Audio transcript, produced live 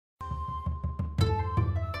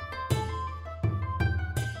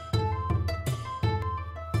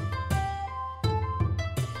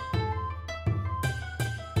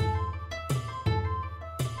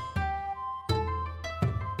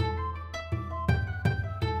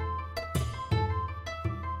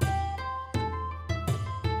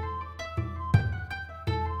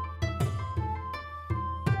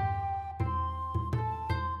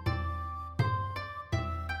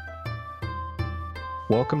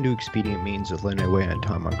Welcome to Expedient Means with Lin Wei on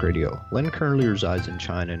Tom Monk Radio. Lin currently resides in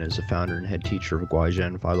China and is the founder and head teacher of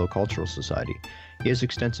Guizhen Philo-Cultural Society. He has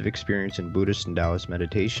extensive experience in Buddhist and Taoist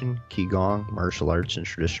meditation, Qigong, martial arts, and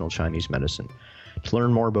traditional Chinese medicine. To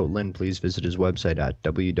learn more about Lin, please visit his website at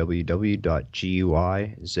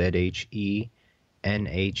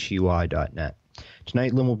www.guizhenhui.net.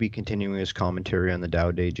 Tonight, Lin will be continuing his commentary on the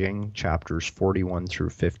Tao Te Ching, chapters 41 through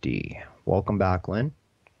 50. Welcome back, Lin.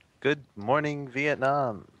 Good morning,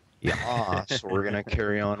 Vietnam. Yeah, so we're going to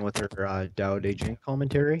carry on with our Tao Te Ching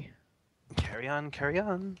commentary. Carry on, carry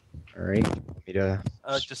on. All right. Want me to...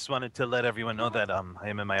 Just wanted to let everyone know that I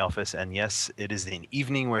am in my office, and yes, it is an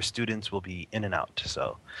evening where students will be in and out.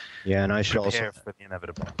 So yeah, and I should prepare also for the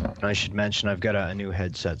inevitable. And I should mention I've got a new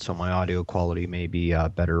headset, so my audio quality may be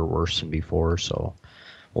better or worse than before. So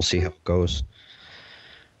we'll see how it goes.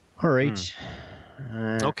 All right.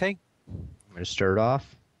 Okay. I'm going to start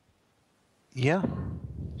off. Yeah.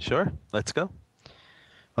 Sure. Let's go.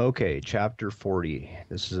 Okay, chapter 40.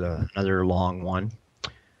 This is another long one.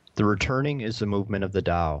 The returning is the movement of the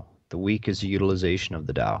Tao. The weak is the utilization of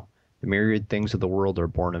the Tao. The myriad things of the world are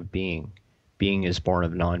born of being. Being is born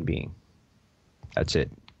of non-being. That's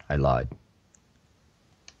it. I lied.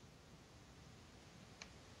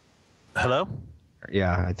 Hello?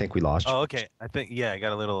 Yeah, I think we lost you. Oh, okay. I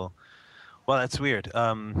got a little... Well, that's weird.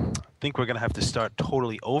 I think we're going to have to start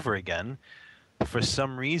totally over again. For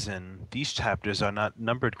some reason, these chapters are not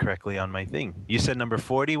numbered correctly on my thing. You said number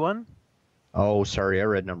 41? Oh, sorry. I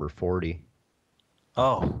read number 40.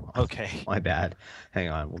 Oh, okay. My bad. Hang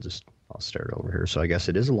on. I'll start over here. So I guess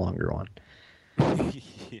it is a longer one.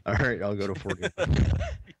 All right. I'll go to 41.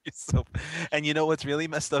 And you know what's really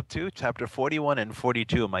messed up too? Chapter 41 and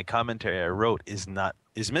 42 of my commentary I wrote is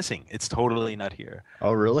missing. It's totally not here.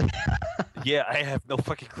 Oh, really? Yeah, I have no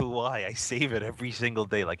fucking clue why. I save it every single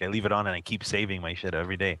day. Like I leave it on and I keep saving my shit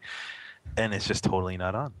every day. And it's just totally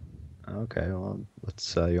not on. Okay, well,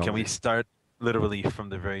 let's... Can we start literally from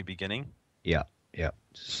the very beginning? Yeah. Just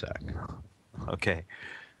a sec. Okay.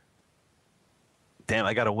 Damn,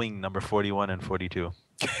 I got a wing number 41 and 42.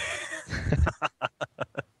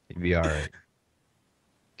 You'd be all right.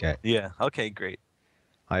 Okay. Yeah, okay, great.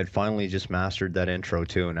 I had finally just mastered that intro,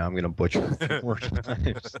 too. Now I'm going to butcher it 4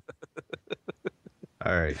 times.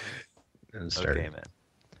 All right. Let's start. Okay, man.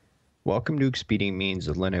 Welcome to Expedient Means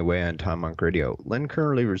with Lin Wei on Tom Monk Radio. Lin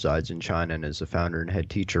currently resides in China and is the founder and head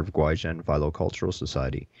teacher of Guizhen Philo-Cultural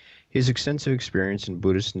Society. He has extensive experience in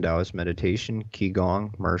Buddhist and Taoist meditation,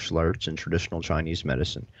 Qigong, martial arts, and traditional Chinese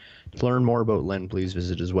medicine. To learn more about Lin, please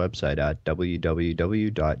visit his website at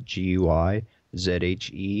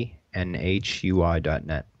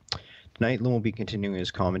www.guizhenhui.net. Tonight, Lin will be continuing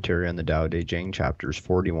his commentary on the Tao Te Ching, chapters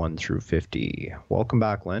 41 through 50. Welcome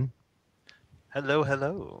back, Lin. Hello,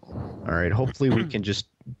 hello. All right, hopefully we can just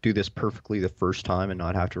do this perfectly the first time and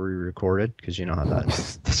not have to re-record it, because you know how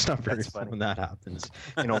that's not very fun when that happens.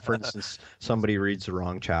 You know, for instance, somebody reads the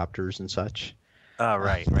wrong chapters and such.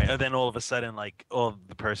 Right. And then all of a sudden, like, all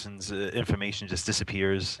the person's information just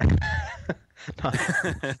disappears.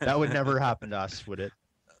 That would never happen to us, would it?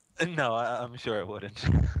 No, I'm sure it wouldn't.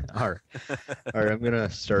 All right, I'm going to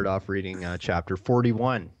start off reading chapter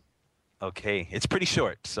 41. Okay, it's pretty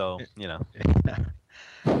short, so, you know.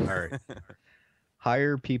 All right.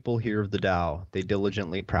 Higher people hear of the Tao. They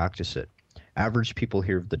diligently practice it. Average people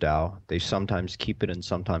hear of the Tao. They sometimes keep it and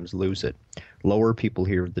sometimes lose it. Lower people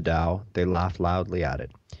hear of the Tao. They laugh loudly at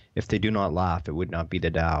it. If they do not laugh, it would not be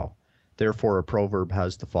the Tao. Therefore, a proverb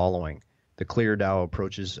has the following. The clear Tao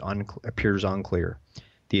appears unclear.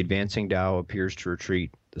 The advancing Tao appears to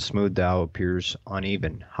retreat. The smooth Tao appears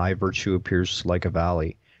uneven. High virtue appears like a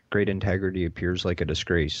valley. Great integrity appears like a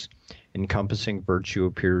disgrace. Encompassing virtue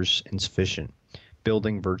appears insufficient.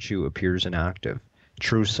 Building virtue appears inactive.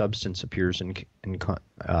 True substance appears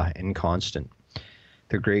inconstant.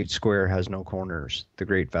 The great square has no corners. The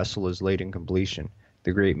great vessel is late in completion.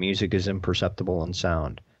 The great music is imperceptible in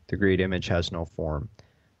sound. The great image has no form.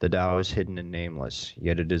 The Tao is hidden and nameless,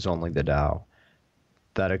 yet it is only the Tao.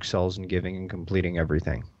 That excels in giving and completing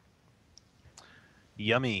everything.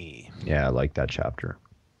 Yummy. Yeah, I like that chapter.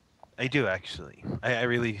 I do, actually. I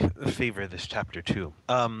really favor this chapter, too.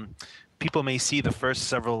 People may see the first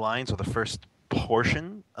several lines or the first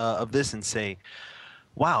portion of this and say,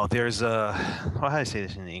 wow, there's a... How do I say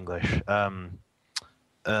this in English?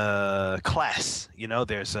 Class. You know,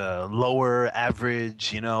 there's a lower,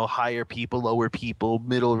 average, higher people, lower people,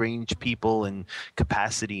 middle range people, and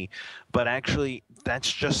capacity. But actually,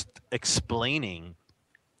 that's just explaining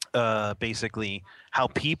basically how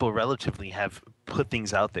people relatively have put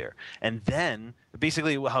things out there, and then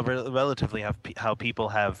basically how relatively how people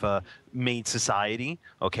have made society.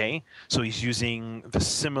 Okay, so he's using the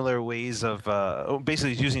similar ways of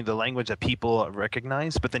basically he's using the language that people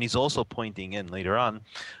recognize, but then he's also pointing in later on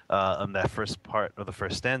that first part of the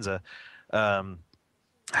first stanza.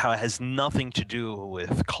 How it has nothing to do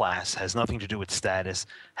with class, has nothing to do with status,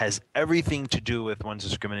 has everything to do with one's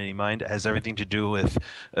discriminating mind, has everything to do with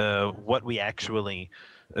what we actually,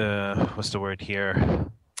 what's the word here?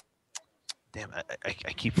 Damn,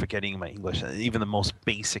 I keep forgetting my English, even the most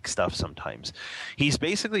basic stuff sometimes. He's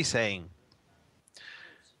basically saying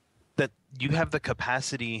that you have the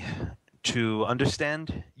capacity to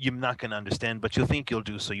understand, you're not going to understand, but you'll think you'll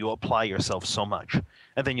do so. You'll apply yourself so much,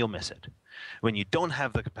 and then you'll miss it. When you don't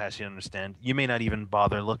have the capacity to understand, you may not even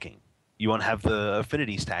bother looking. You won't have the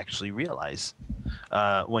affinities to actually realize.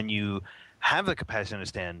 When you have the capacity to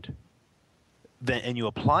understand, then and you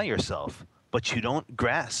apply yourself, but you don't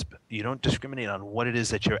grasp, you don't discriminate on what it is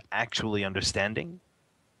that you're actually understanding,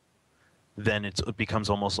 then it becomes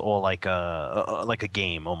almost all like a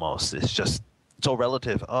game almost. It's all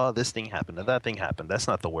relative. Oh, this thing happened and that thing happened. That's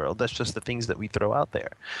not the world. That's just the things that we throw out there.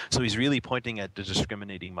 So he's really pointing at the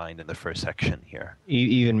discriminating mind in the first section here.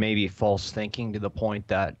 Even maybe false thinking, to the point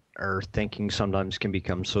that our thinking sometimes can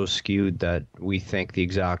become so skewed that we think the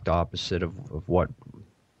exact opposite of what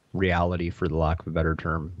reality, for the lack of a better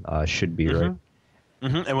term, should be, right?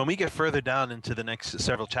 Mm-hmm. And when we get further down into the next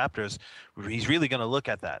several chapters, he's really going to look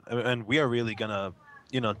at that. And we are really going to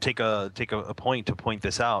take a point to point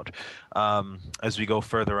this out as we go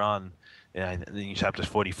further on. In chapters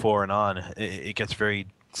 44 and on, it gets very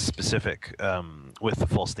specific with the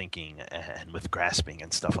false thinking and with grasping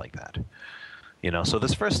and stuff like that. So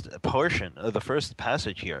this first portion, the first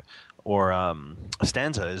passage here, or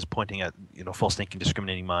stanza, is pointing at false thinking,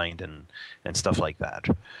 discriminating mind, and stuff like that.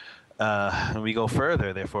 And we go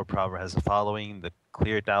further. Therefore, proverb has the following: the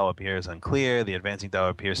clear Tao appears unclear, the advancing Tao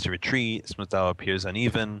appears to retreat, smooth Tao appears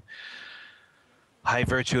uneven, high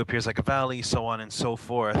virtue appears like a valley, so on and so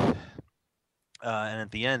forth. And at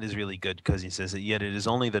the end is really good because he says that yet it is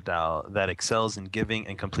only the Tao that excels in giving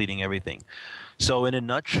and completing everything. So in a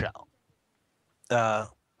nutshell,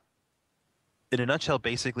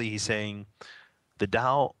 basically he's saying the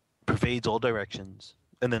Tao pervades all directions,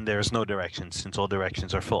 and then there's no directions since all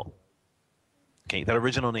directions are full. Okay, that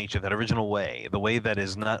original nature, that original way, the way that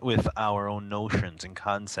is not with our own notions and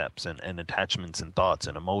concepts and attachments and thoughts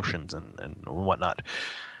and emotions and whatnot,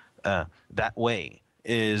 that way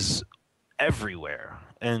is everywhere.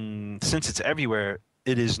 And since it's everywhere,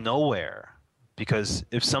 it is nowhere. Because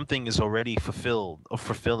if something is already fulfilled or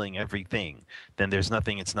fulfilling everything, then there's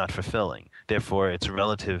nothing it's not fulfilling. Therefore, its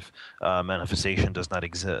relative manifestation does not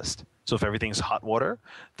exist. So if everything's hot water,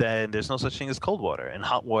 then there's no such thing as cold water. And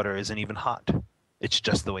hot water isn't even hot. It's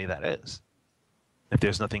just the way that is. If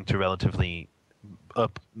there's nothing to relatively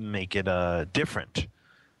make it different.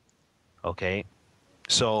 Okay?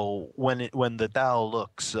 So when the Tao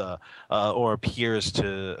looks or appears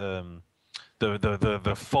to...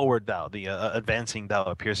 The forward Tao, the advancing Tao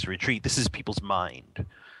appears to retreat. This is people's mind.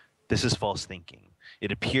 This is false thinking.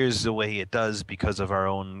 It appears the way it does because of our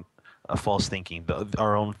own false thinking,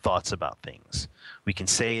 our own thoughts about things. We can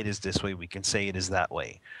say it is this way. We can say it is that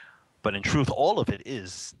way. But in truth, all of it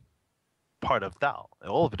is part of Tao.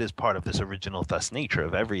 All of it is part of this original thus nature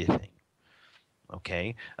of everything.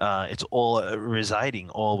 Okay, it's all residing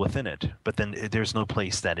all within it, but then there's no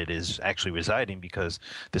place that it is actually residing, because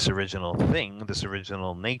this original thing, this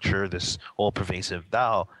original nature, this all-pervasive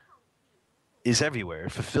Tao is everywhere.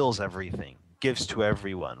 It fulfills everything, gives to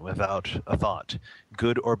everyone without a thought,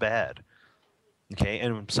 good or bad. Okay,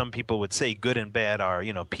 and some people would say good and bad are,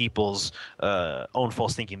 people's own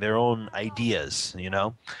false thinking, their own ideas,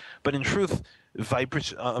 but in truth,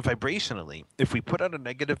 vibrationally, if we put out a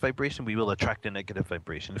negative vibration, we will attract a negative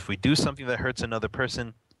vibration. If we do something that hurts another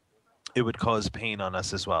person, it would cause pain on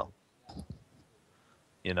us as well.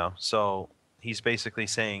 So he's basically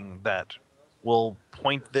saying that we'll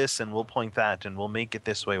point this and we'll point that and we'll make it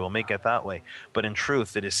this way, we'll make it that way, but in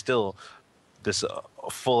truth, it is still this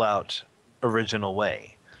full out original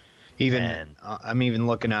way. I'm even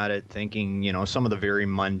looking at it thinking, some of the very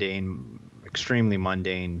mundane, extremely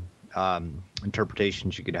mundane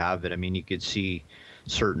interpretations you could have it. I mean, you could see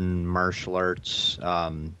certain martial arts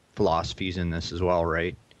philosophies in this as well,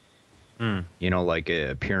 right? Like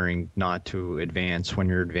appearing not to advance when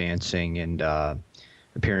you're advancing, and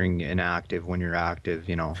appearing inactive when you're active,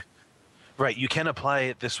 Right, you can apply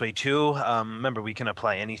it this way too. Remember, we can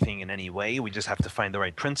apply anything in any way. We just have to find the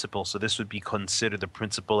right principle. So this would be considered the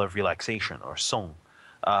principle of relaxation, or song.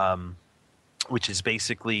 which is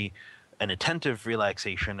basically an attentive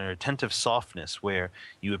relaxation or attentive softness where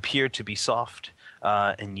you appear to be soft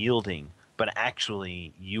and yielding, but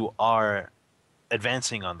actually you are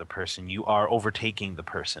advancing on the person. You are overtaking the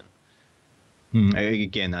person.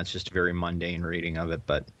 Again, that's just a very mundane reading of it,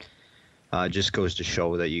 but it just goes to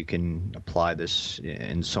show that you can apply this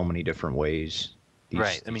in so many different ways.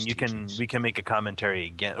 Right. I mean, we can make a commentary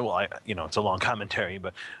again. Well, it's a long commentary,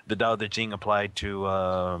 but the Tao Te Ching applied to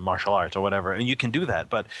martial arts or whatever, and you can do that.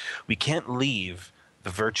 But we can't leave the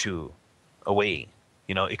virtue away.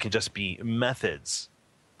 It can just be methods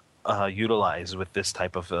utilized with this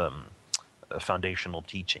type of foundational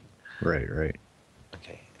teaching. Right.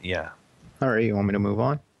 Okay. Yeah. All right. You want me to move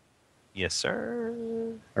on? Yes, sir.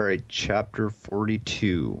 All right. Chapter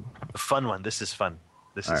 42. A fun one. This is fun.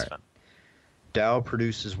 This is fun. Tao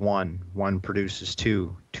produces one, one produces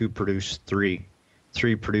two, two produce three,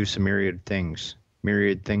 three produce a myriad things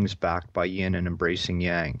backed by yin and embracing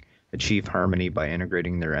yang, achieve harmony by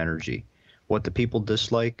integrating their energy. What the people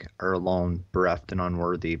dislike are alone, bereft and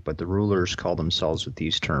unworthy, but the rulers call themselves with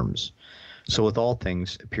these terms. So with all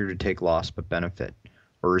things appear to take loss but benefit,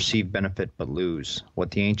 or receive benefit but lose. What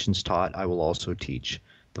the ancients taught I will also teach.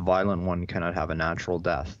 The violent one cannot have a natural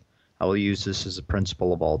death. I will use this as a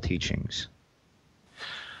principle of all teachings.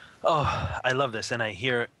 Oh, I love this. And I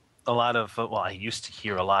hear a lot of, I used to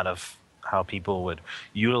hear a lot of how people would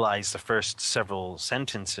utilize the first several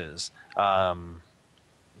sentences to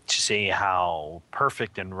say how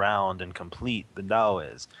perfect and round and complete the Tao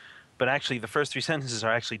is. But actually, the first three sentences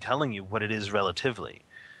are actually telling you what it is relatively.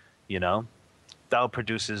 Tao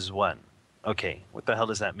produces one. Okay, what the hell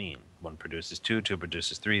does that mean? One produces two, two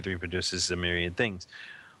produces three, three produces a myriad things.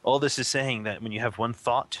 All this is saying that when you have one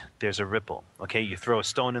thought, there's a ripple. Okay, you throw a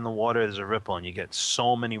stone in the water, there's a ripple, and you get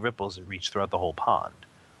so many ripples that reach throughout the whole pond,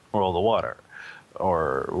 or all the water,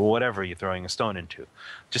 or whatever you're throwing a stone into.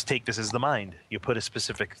 Just take this as the mind. You put a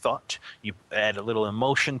specific thought, you add a little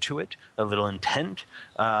emotion to it, a little intent.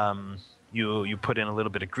 You put in a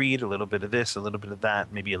little bit of greed, a little bit of this, a little bit of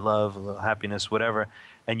that, maybe a love, a little happiness, whatever,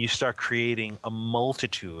 and you start creating a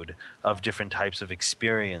multitude of different types of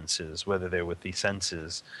experiences, whether they're with the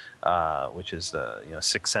senses, which is the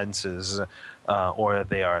six senses, or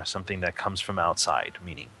they are something that comes from outside,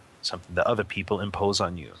 meaning something that other people impose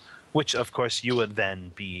on you, which of course you would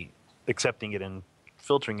then be accepting it and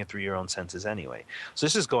filtering it through your own senses anyway. So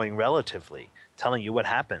this is going relatively, telling you what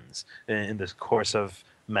happens in the course of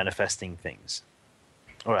manifesting things,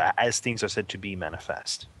 or as things are said to be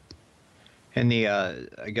manifest. And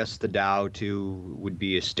I guess the Tao too would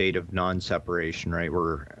be a state of non-separation, right?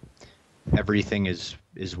 Where everything is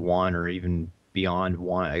one, or even beyond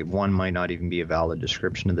one. One might not even be a valid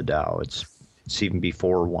description of the Tao. It's even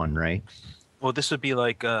before one, right? Well, this would be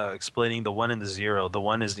like explaining the one and the zero. The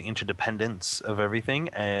one is the interdependence of everything,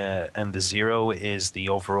 and the zero is the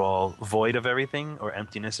overall void of everything, or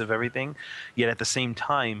emptiness of everything. Yet at the same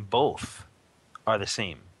time, both are the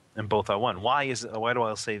same, and both are one. Why do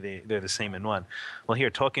I say they're the same in one? Well,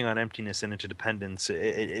 here, talking on emptiness and interdependence,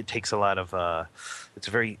 it takes a lot of it's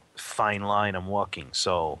a very fine line I'm walking.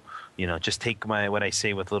 So, just take what I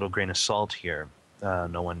say with a little grain of salt here.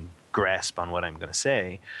 No one grasp on what I'm going to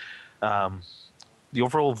say. The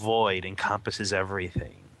overall void encompasses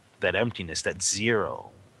everything. That emptiness, that zero,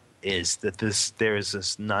 is that there is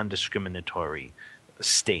this non-discriminatory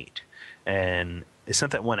state, and it's not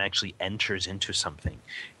that one actually enters into something,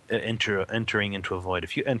 entering into a void.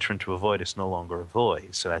 If you enter into a void, it's no longer a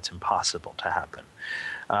void, so that's impossible to happen.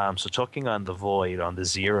 So talking on the void, on the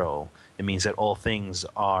zero, it means that all things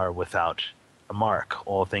are without a mark.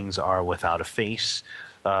 All things are without a face,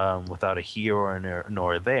 without a here or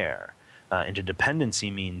nor there.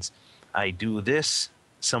 Interdependency means I do this,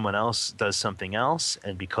 someone else does something else,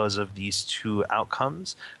 and because of these two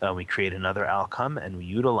outcomes, we create another outcome, and we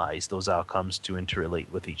utilize those outcomes to interrelate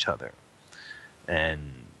with each other.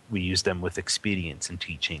 And we use them with expedience in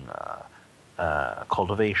teaching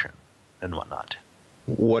cultivation and whatnot.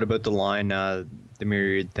 What about the line, the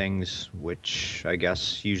myriad things, which I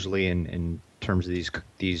guess usually in terms of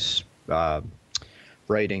these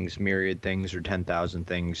writings, myriad things or 10,000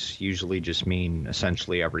 things usually just mean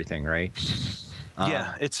essentially everything, right?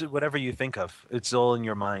 Yeah, it's whatever you think of. It's all in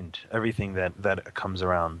your mind, everything that comes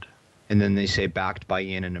around. And then they say backed by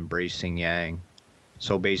yin and embracing yang.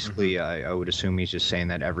 So basically, I would assume he's just saying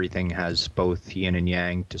that everything has both yin and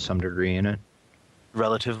yang to some degree in it?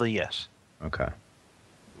 Relatively, yes. Okay.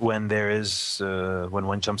 When when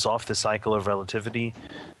one jumps off the cycle of relativity,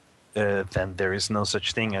 then there is no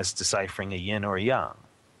such thing as deciphering a yin or a yang.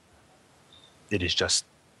 It is just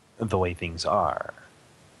the way things are.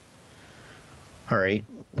 All right.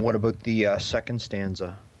 What about the second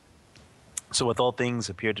stanza? So with all things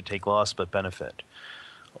appear to take loss but benefit,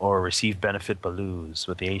 or receive benefit but lose.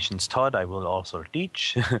 What the ancients taught, I will also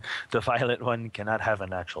teach. The violent one cannot have a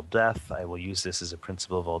natural death. I will use this as a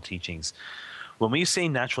principle of all teachings. When we say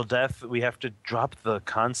natural death, we have to drop the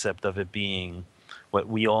concept of it being what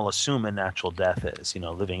we all assume a natural death is,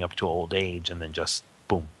 living up to old age and then just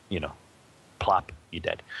boom, plop, you're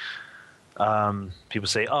dead. People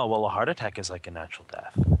say, oh, well, a heart attack is like a natural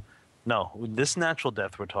death. No, this natural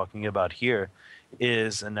death we're talking about here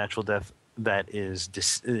is a natural death that is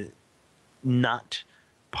not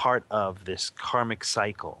part of this karmic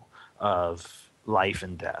cycle of life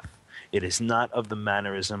and death. It is not of the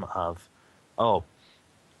mannerism of, oh,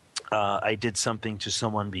 I did something to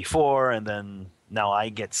someone before and then now I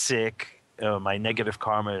get sick. My negative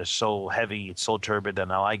karma is so heavy, it's so turbid that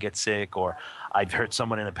now I get sick, or I've hurt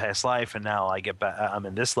someone in a past life and now I get back, I'm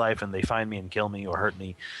in this life and they find me and kill me or hurt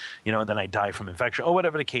me, and then I die from infection or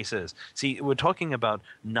whatever the case is. See, we're talking about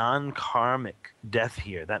non-karmic death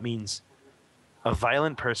here. That means a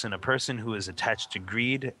violent person, a person who is attached to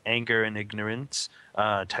greed, anger, and ignorance,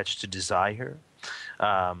 attached to desire,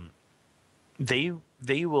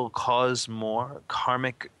 they will cause more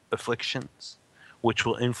karmic afflictions, which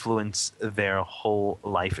will influence their whole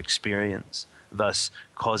life experience, thus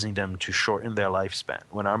causing them to shorten their lifespan.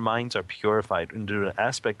 When our minds are purified, into an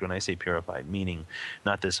aspect, when I say purified, meaning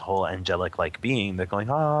not this whole angelic-like being, they're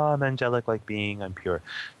going, I'm angelic-like being, I'm pure.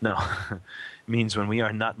 No, it means when we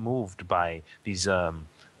are not moved by these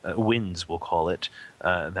winds, we'll call it,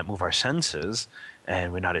 that move our senses,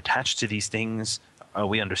 and we're not attached to these things,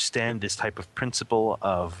 we understand this type of principle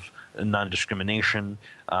of non-discrimination,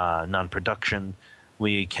 non-production,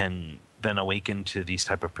 we can then awaken to these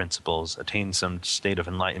type of principles, attain some state of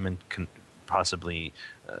enlightenment, can possibly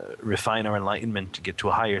refine our enlightenment to get to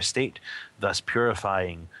a higher state, thus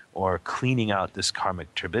purifying or cleaning out this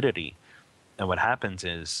karmic turbidity. And what happens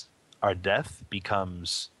is our death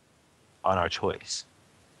becomes on our choice.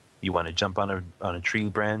 You want to jump on a tree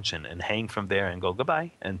branch and hang from there and go goodbye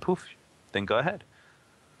and poof, then go ahead.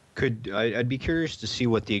 I'd be curious to see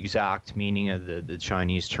what the exact meaning of the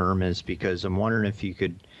Chinese term is, because I'm wondering if you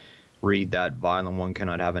could read that violent one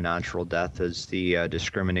cannot have a natural death as the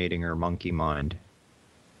discriminating or monkey mind.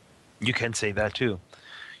 You can say that too.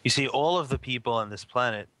 You see, all of the people on this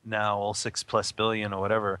planet now, all 6+ billion or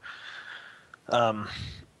whatever,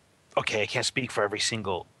 okay, I can't speak for every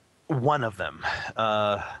single one of them,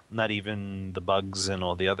 not even the bugs and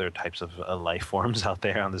all the other types of life forms out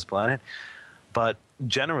there on this planet. But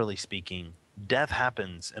generally speaking, death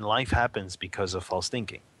happens and life happens because of false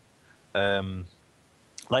thinking.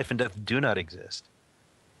 Life and death do not exist.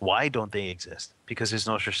 Why don't they exist? Because there's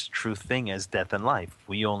no such true thing as death and life.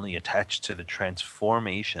 We only attach to the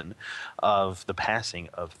transformation of the passing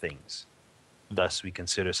of things. Thus, we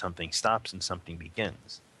consider something stops and something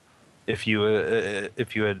begins. If you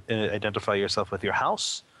identify yourself with your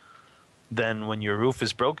house, then when your roof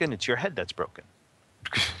is broken, it's your head that's broken.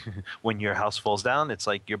 When your house falls down, it's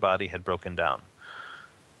like your body had broken down.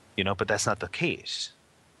 But that's not the case.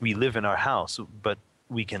 We live in our house, but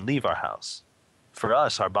we can leave our house. For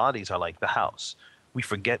us, our bodies are like the house. We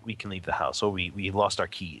forget we can leave the house, or we lost our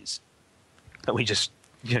keys. And we just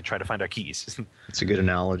try to find our keys. It's a good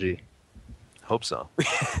analogy. Hope so.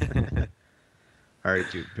 All right,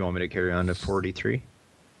 do you want me to carry on to 43?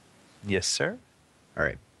 Yes, sir. All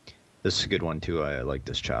right. This is a good one, too. I like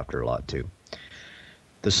this chapter a lot, too.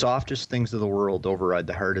 The softest things of the world override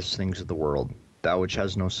the hardest things of the world. That which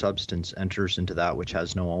has no substance enters into that which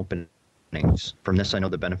has no openings. From this I know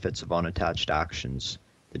the benefits of unattached actions,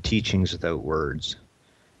 the teachings without words.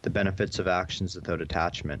 The benefits of actions without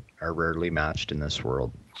attachment are rarely matched in this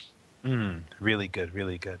world. Really good,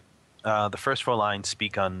 really good. The first 4 lines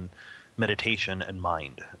speak on meditation and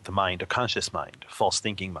mind. The mind, a conscious mind, false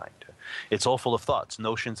thinking mind. It's all full of thoughts,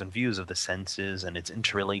 notions, and views of the senses and its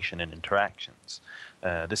interrelation and interactions.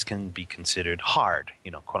 This can be considered hard,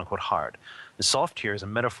 quote unquote hard. The soft here is a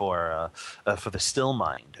metaphor for the still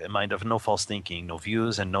mind, a mind of no false thinking, no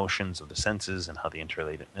views and notions of the senses and how they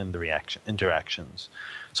interrelate in the interactions.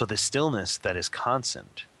 So the stillness that is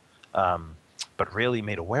constant, but rarely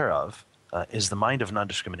made aware of, is the mind of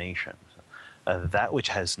non-discrimination. That which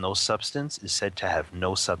has no substance is said to have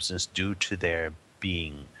no substance due to their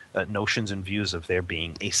being notions and views of there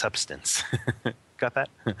being a substance. Got that?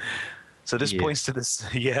 So this points to this,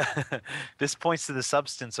 this points to the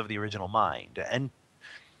substance of the original mind, and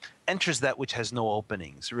enters that which has no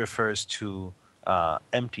openings. It refers to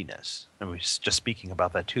emptiness, and we're just speaking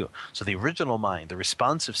about that too. So the original mind, the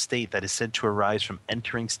responsive state that is said to arise from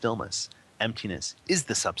entering stillness, emptiness, is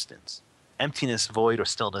the substance, emptiness, void, or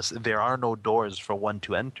stillness, there are no doors for one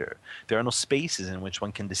to enter. There are no spaces in which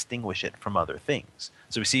one can distinguish it from other things.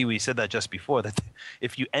 So we said that just before, that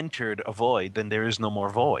if you entered a void, then there is no more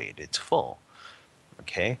void. It's full.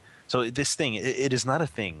 Okay? So this thing, it is not a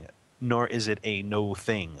thing, nor is it a no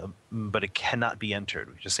thing, but it cannot be entered.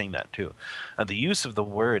 We're just saying that too. The use of the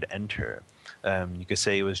word enter, you could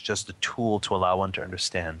say it was just a tool to allow one to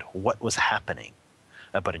understand what was happening.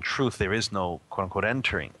 But in truth, there is no quote-unquote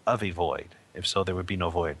entering of a void. If so, there would be no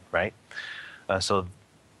void, right? So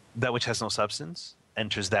that which has no substance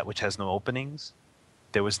enters that which has no openings.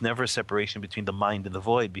 There was never a separation between the mind and the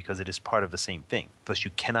void because it is part of the same thing. Thus,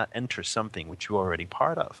 you cannot enter something which you are already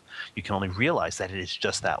part of. You can only realize that it is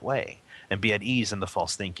just that way and be at ease in the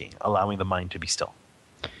false thinking, allowing the mind to be still.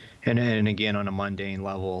 And again, on a mundane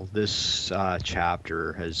level, this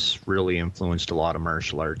chapter has really influenced a lot of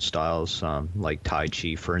martial arts styles, like Tai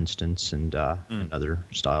Chi, for instance, and other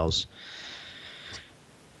styles.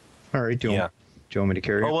 All right, do you want me to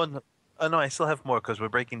carry on? Well, no, I still have more because we're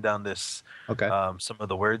breaking down this. Okay. Some of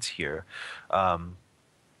the words here.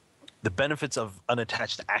 The benefits of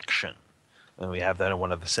unattached action. And we have that in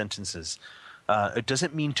one of the sentences. It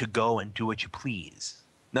doesn't mean to go and do what you please.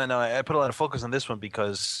 No, I put a lot of focus on this one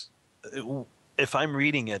because if I'm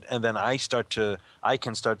reading it and then I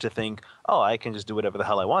can start to think, oh, I can just do whatever the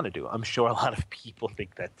hell I want to do. I'm sure a lot of people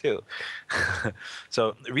think that too.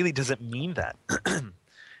 So it really doesn't mean that.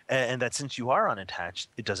 And that since you are unattached,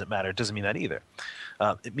 it doesn't matter. It doesn't mean that either.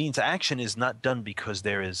 It means action is not done because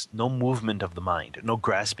there is no movement of the mind, no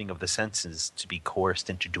grasping of the senses to be coerced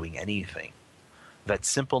into doing anything. That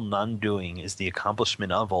simple non-doing is the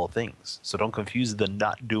accomplishment of all things. So don't confuse the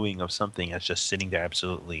not doing of something as just sitting there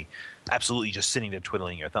absolutely just sitting there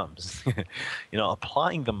twiddling your thumbs.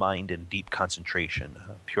 Applying the mind in deep concentration,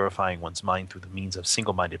 purifying one's mind through the means of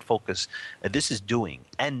single-minded focus. This is doing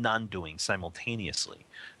and non-doing simultaneously.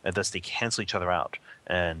 And thus they cancel each other out,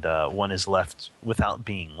 and one is left without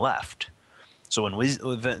being left. So when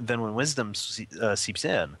wisdom seeps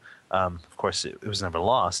in, of course, it was never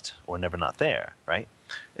lost or never not there, right?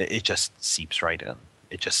 It just seeps right in.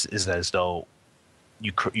 It just is as though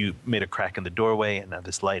you made a crack in the doorway and now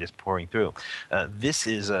this light is pouring through. This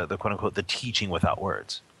is the quote-unquote the teaching without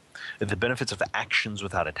words. The benefits of actions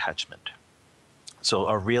without attachment. So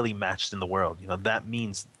are really matched in the world. That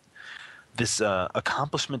means this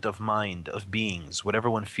accomplishment of mind, of beings, whatever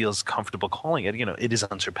one feels comfortable calling it, it is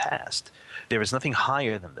unsurpassed. There is nothing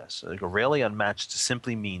higher than this. Like, really unmatched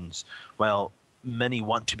simply means, well, many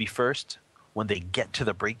want to be first. When they get to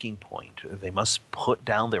the breaking point, they must put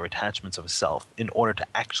down their attachments of self in order to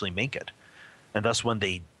actually make it. And thus, when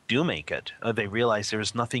they do make it, they realize there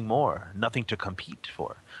is nothing more, nothing to compete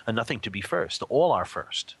for, and nothing to be first. All are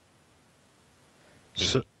first.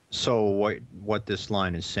 So what this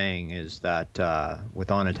line is saying is that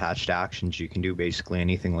with unattached actions, you can do basically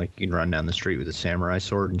anything. Like you can run down the street with a samurai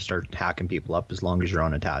sword and start hacking people up as long as you're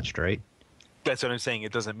unattached, right? That's what I'm saying.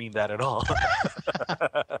 It doesn't mean that at all.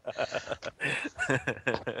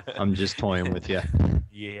 I'm just toying with you.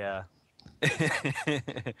 Yeah,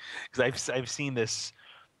 because I've seen this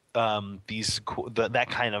that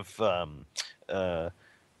kind of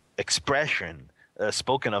expression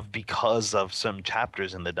spoken of because of some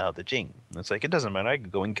chapters in the Tao Te Ching. It's like, it doesn't matter. I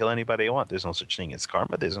can go and kill anybody I want. There's no such thing as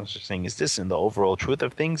karma. There's no such thing as this. In the overall truth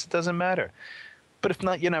of things, it doesn't matter. But if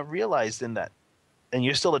not, you're not realized in that, and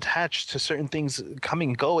you're still attached to certain things coming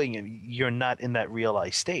and going, and you're not in that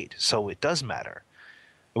realized state. So it does matter.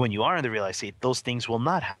 When you are in the realized state, those things will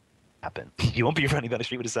not happen. You won't be running down the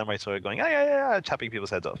street with a samurai sword going, yeah, chopping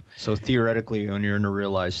people's heads off. So theoretically, when you're in a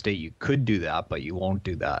realized state, you could do that, but you won't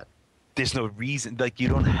do that. There's no reason, like you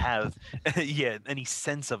don't have any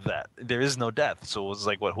sense of that. There is no death. So it's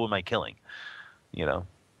like, who am I killing?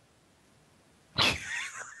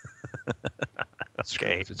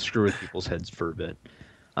 Okay. Screw with people's heads for a bit.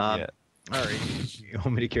 Yeah. All right. You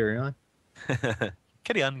want me to carry on?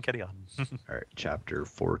 Carry on. All right. Chapter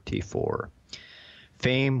 44.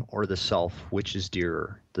 Fame or the self, which is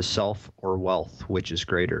dearer? The self or wealth, which is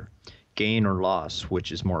greater? Gain or loss,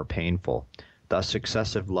 which is more painful? Thus,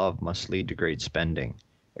 excessive love must lead to great spending.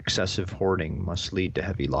 Excessive hoarding must lead to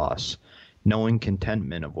heavy loss. Knowing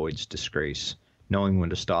contentment avoids disgrace. Knowing when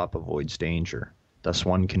to stop avoids danger. Thus,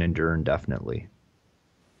 one can endure indefinitely.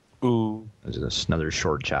 Ooh. This is another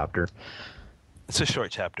short chapter. It's a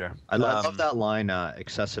short chapter. I love that line,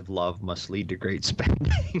 excessive love must lead to great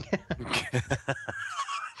spending.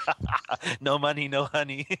 No money, no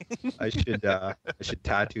honey. I should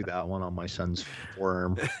tattoo that one on my son's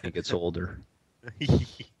forearm when he gets older.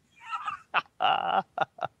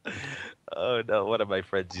 Oh Oh no, one of my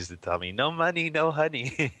friends used to tell me, "No money, no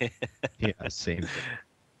honey." Yeah, same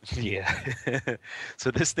thing. Yeah.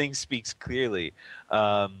 So this thing speaks clearly.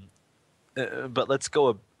 Um, but let's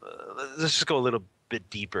just go a little bit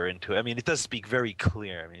deeper into it. I mean, it does speak very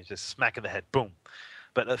clear. I mean, it's just smack in the head, boom.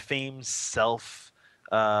 But a fame, self,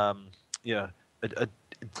 um, you know, a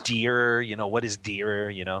dearer, what is dearer,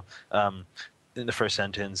 in the first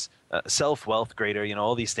sentence, self, wealth, greater,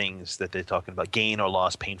 all these things that they're talking about, gain or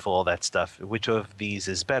loss, painful, all that stuff. Which of these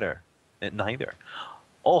is better? Neither.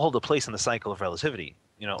 All hold a place in the cycle of relativity.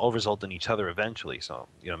 All result in each other eventually. So,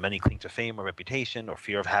 many cling to fame or reputation or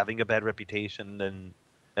fear of having a bad reputation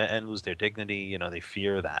and lose their dignity. They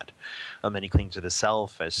fear that. Many cling to the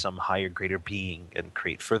self as some higher, greater being and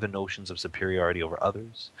create further notions of superiority over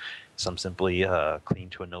others. Some simply cling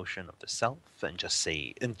to a notion of the self and just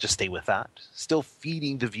stay with that, still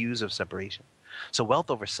feeding the views of separation. So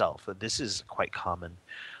wealth over self, this is quite common,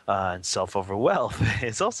 and self over wealth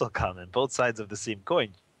is also common. Both sides of the same coin.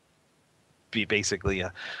 Be basically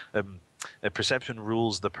a perception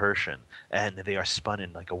rules the person, and they are spun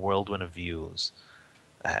in like a whirlwind of views,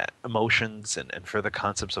 emotions, and further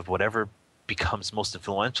concepts of whatever becomes most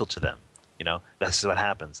influential to them. That's what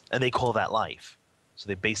happens, and they call that life. So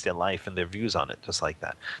they base their life and their views on it, just like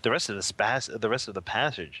that. The rest of the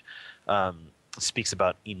passage speaks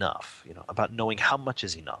about enough, about knowing how much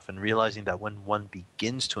is enough, and realizing that when one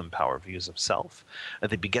begins to empower views of self,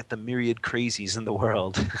 they beget the myriad crazies in the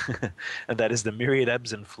world, and that is the myriad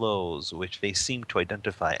ebbs and flows, which they seem to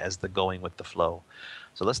identify as the going with the flow.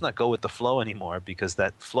 So let's not go with the flow anymore, because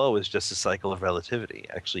that flow is just a cycle of relativity.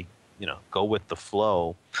 Actually, go with the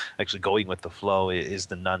flow. Actually, going with the flow is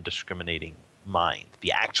the non-discriminating mind,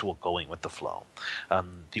 the actual going with the flow,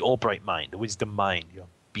 the all-bright mind, the wisdom mind,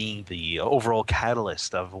 being the overall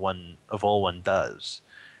catalyst of all one does.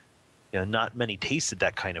 Not many tasted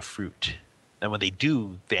that kind of fruit, and when they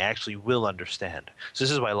do, they actually will understand. So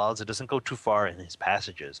this is why Lao Tzu doesn't go too far in his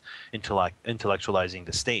passages intellectualizing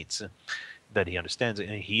the states that he understands,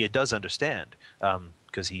 and he does understand,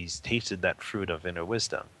 because he's tasted that fruit of inner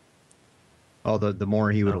wisdom. Oh, the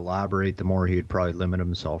more he would elaborate, the more he would probably limit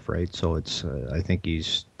himself, right? So it's I think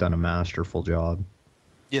he's done a masterful job.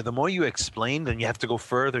 Yeah, the more you explain, then you have to go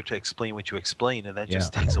further to explain what you explain, and that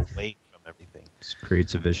just takes away from everything. It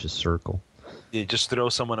creates a vicious circle. You just throw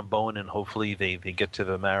someone a bone, and hopefully they get to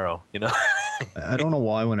the marrow. I don't know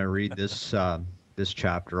why when I read this this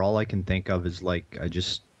chapter, all I can think of is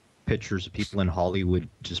pictures of people in Hollywood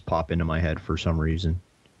just pop into my head for some reason.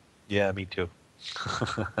 Yeah, me too.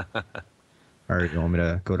 All right, you want me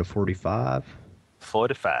to go to 45?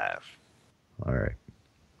 45. All right.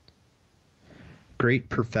 Great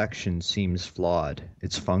perfection seems flawed.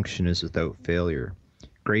 Its function is without failure.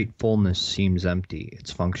 Great fullness seems empty.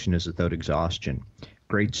 Its function is without exhaustion.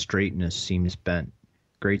 Great straightness seems bent.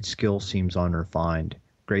 Great skill seems unrefined.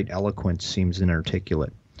 Great eloquence seems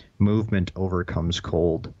inarticulate. Movement overcomes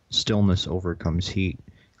cold. Stillness overcomes heat.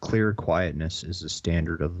 Clear quietness is the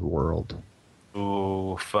standard of the world.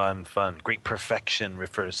 Ooh, fun. Great perfection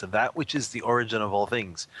refers to that which is the origin of all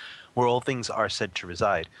things, where all things are said to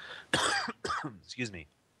reside. Excuse me.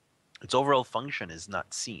 Its overall function is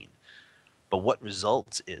not seen, but what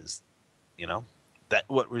results is, that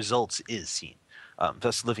what results is seen.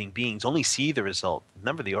 Thus, living beings only see the result,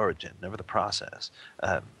 never the origin, never the process.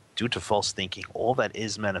 Due to false thinking, all that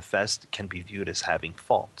is manifest can be viewed as having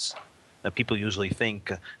faults. Now, people usually think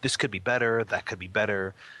this could be better, that could be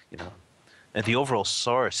better, and the overall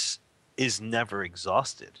source is never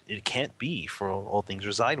exhausted. It can't be, for all things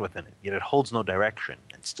reside within it. Yet it holds no direction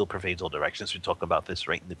and still pervades all directions. We talk about this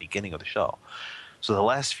right in the beginning of the show. So the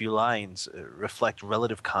last few lines reflect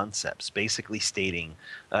relative concepts, basically stating,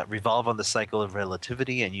 revolve on the cycle of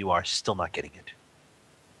relativity and you are still not getting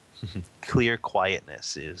it. Clear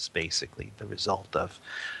quietness is basically the result of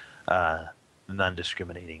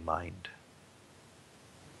non-discriminating mind.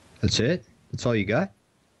 That's it? That's all you got?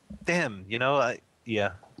 Damn,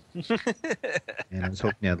 yeah. And I was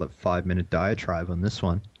hoping you had a 5-minute diatribe on this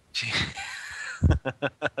one.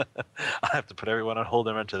 I'll have to put everyone on hold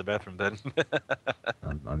and run to the bathroom then.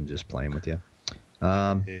 I'm just playing with you.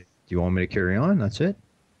 Do you want me to carry on? That's it?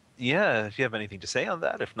 Yeah, if you have anything to say on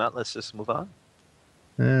that. If not, let's just move on.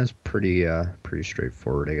 It's pretty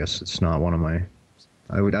straightforward. I guess it's not one of my...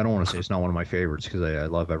 I don't want to say it's not one of my favorites because I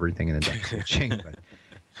love everything in the Dynasty of Ching, but...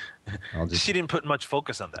 She didn't put much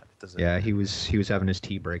focus on that, does it? Yeah, he was having his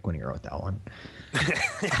tea break when he wrote that one.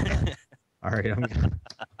 All right,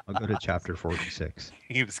 I'll go to chapter 46.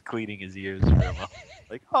 He was cleaning his ears for a while.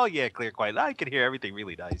 Like, oh yeah, clear, quiet. I can hear everything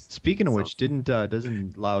really nice. Speaking of which,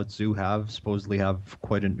 doesn't Lao Tzu supposedly have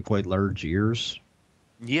quite large ears?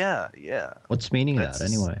 Yeah, yeah. What's meaning of That's that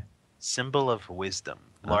anyway? symbol of wisdom.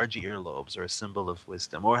 Uh, Large earlobes are a symbol of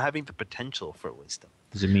wisdom, or having the potential for wisdom.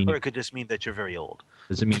 does it mean Or you, it could just mean that you're very old.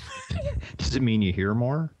 does it mean does it mean you hear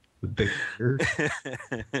more with big ears?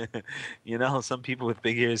 Some people with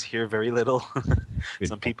big ears hear very little. Good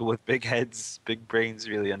Some point. people with big heads, big brains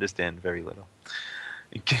really understand very little.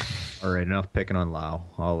 All right, enough picking on Lao.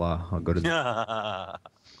 I'll go to the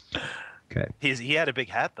okay. He had a big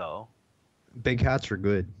hat though. Big hats are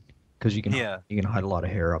good because Yeah. you can hide a lot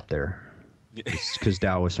of hair up there. Because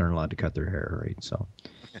Taoists aren't allowed to cut their hair, right? So,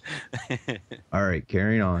 all right,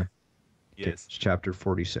 carrying on. Okay, Yes. chapter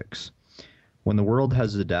 46. When the world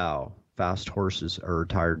has the Tao, fast horses are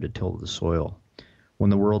retired to till the soil. When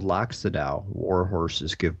the world lacks the Tao, war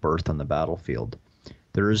horses give birth on the battlefield.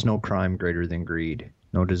 There is no crime greater than greed,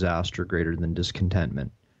 no disaster greater than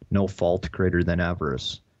discontentment, no fault greater than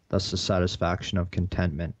avarice. Thus the satisfaction of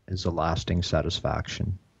contentment is a lasting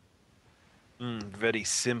satisfaction. Very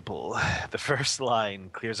simple. The first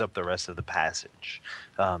line clears up the rest of the passage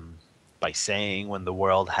by saying, when the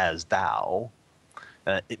world has Tao,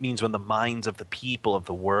 it means when the minds of the people of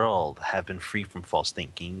the world have been free from false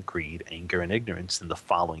thinking, greed, anger, and ignorance, then the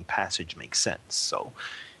following passage makes sense. So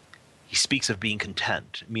he speaks of being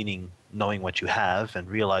content, meaning knowing what you have and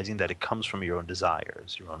realizing that it comes from your own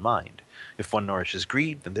desires, your own mind. If one nourishes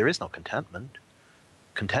greed, then there is no contentment.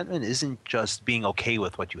 Contentment isn't just being okay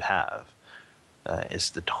with what you have. It's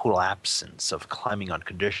the total absence of climbing on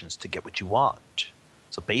conditions to get what you want.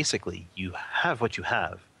 So basically, you have what you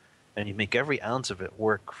have, and you make every ounce of it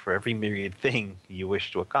work for every myriad thing you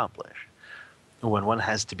wish to accomplish. When one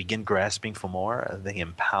has to begin grasping for more, they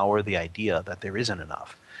empower the idea that there isn't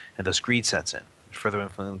enough, and thus greed sets in, further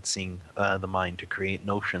influencing the mind to create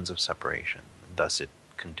notions of separation. Thus, it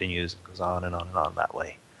continues and goes on and on and on that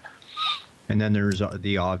way. And then there's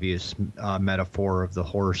the obvious metaphor of the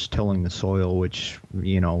horse tilling the soil, which,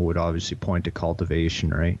 would obviously point to cultivation,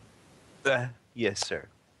 right? Yes, sir.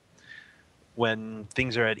 When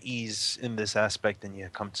things are at ease in this aspect and you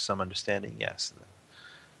come to some understanding, yes.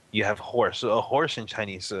 You have horse. A horse in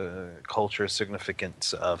Chinese culture is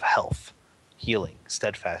significant of health, healing,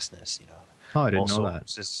 steadfastness. Oh, I didn't know Also,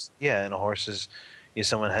 that. yeah, and a horse is,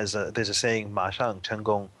 someone there's a saying, 马上成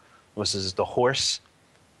功, which is the horse,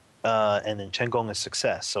 and then 成功 is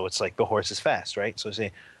success. So it's like the horse is fast, right? So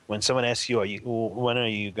say when someone asks you, when are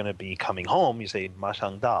you going to be coming home? You say 马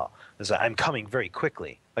上到. It's like, I'm coming very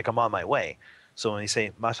quickly, like I'm on my way. So when you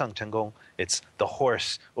say 马上成功, it's the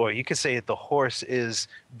horse, or you could say the horse is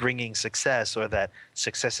bringing success, or that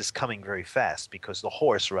success is coming very fast because the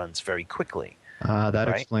horse runs very quickly. That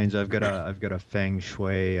right? explains. I've got a feng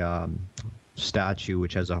shui statue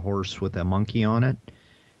which has a horse with a monkey on it,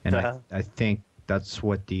 and I think that's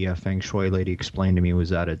what the feng shui lady explained to me, was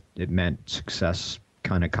that it meant success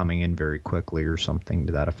kind of coming in very quickly or something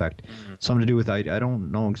to that effect. Mm-hmm. Something to do with, I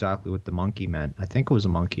don't know exactly what the monkey meant. I think it was a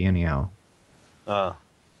monkey anyhow.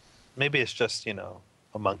 Maybe it's just,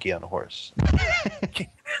 a monkey on a horse.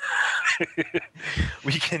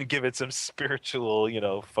 We can give it some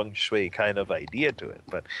spiritual, feng shui kind of idea to it,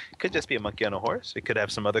 but it could just be a monkey on a horse. It could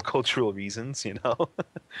have some other cultural reasons,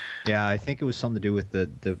 Yeah, I think it was something to do with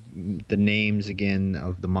the names again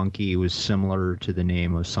of the monkey was similar to the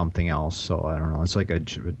name of something else. So I don't know. It's like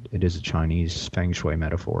it is a Chinese feng shui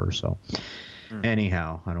metaphor. So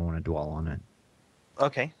anyhow, I don't want to dwell on it.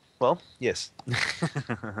 Okay. Well, yes.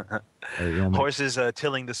 Horses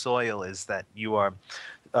tilling the soil is that you are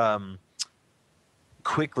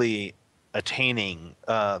quickly attaining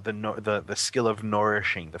the skill of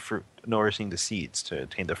nourishing the fruit, nourishing the seeds to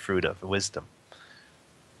attain the fruit of wisdom.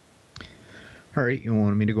 All right, you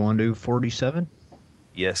want me to go on to 47?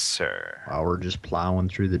 Yes, sir. Wow, we're just plowing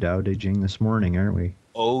through the Tao Te Ching this morning, aren't we?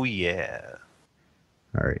 Oh, yeah.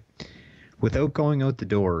 All right. Without going out the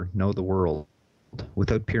door, know the world.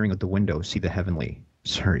 Without peering out the window, see the heavenly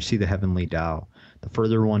Tao. The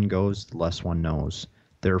further one goes, the less one knows.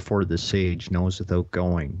 Therefore the sage knows without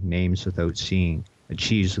going, names without seeing,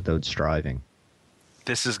 achieves without striving.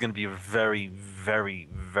 This is going to be a very, very,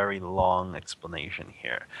 very long explanation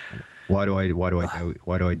here. Why do I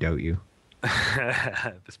doubt you?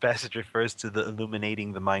 This passage refers to the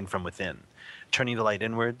illuminating the mind from within, turning the light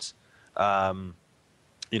inwards, taking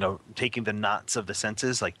the knots of the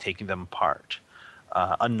senses, like taking them apart,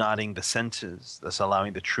 unknotting the senses, thus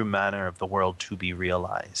allowing the true manner of the world to be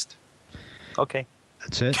realized. Okay.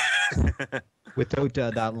 That's it. Without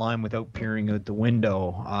that line, without peering out the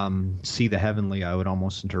window, see the heavenly, I would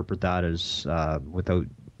almost interpret that as without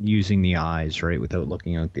using the eyes, right? Without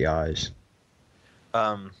looking out the eyes.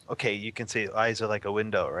 Okay, you can say eyes are like a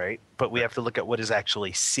window, right? But we have to look at what is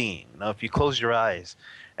actually seeing. Now, if you close your eyes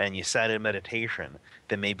and you sat in meditation,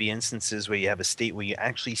 there may be instances where you have a state where you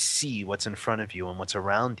actually see what's in front of you and what's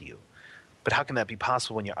around you. But how can that be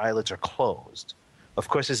possible when your eyelids are closed? Of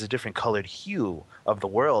course, there's a different colored hue of the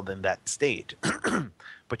world in that state,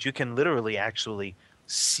 but you can literally actually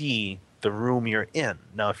see the room you're in.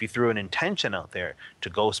 Now, if you threw an intention out there to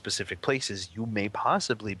go specific places, you may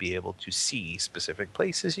possibly be able to see specific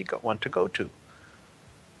places you want to go to.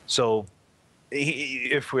 So,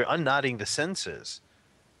 if we're unknotting the senses,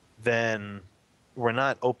 then we're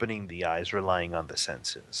not opening the eyes, relying on the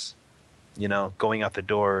senses. You know, going out the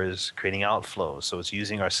door is creating outflow, so it's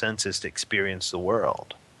using our senses to experience the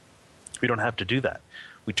world. We don't have to do that.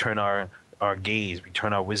 We turn our gaze, we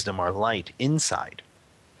turn our wisdom, our light inside,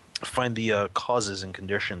 find the causes and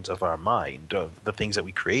conditions of our mind, of the things that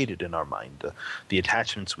we created in our mind, the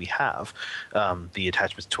attachments we have, the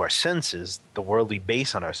attachments to our senses, the world we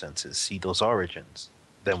base on our senses, see those origins.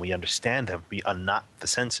 Then we understand them. We unknot the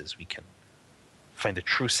senses. We can find the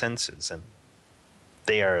true senses, and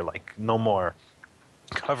they are like no more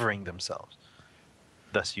covering themselves.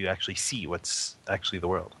 Thus, you actually see what's actually the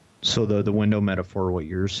world. So the window metaphor, what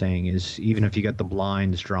you're saying is, even if you get the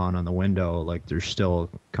blinds drawn on the window, like there's still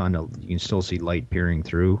kind of, you can still see light peering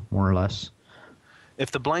through, more or less.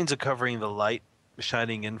 If the blinds are covering the light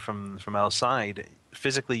shining in from outside,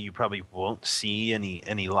 physically you probably won't see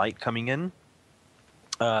any light coming in.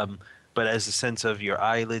 But as a sense of your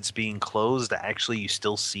eyelids being closed, actually you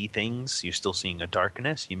still see things. You're still seeing a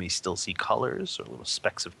darkness. You may still see colors or little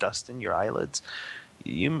specks of dust in your eyelids.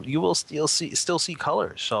 You will still see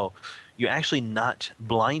colors. So you're actually not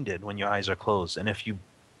blinded when your eyes are closed. And if you,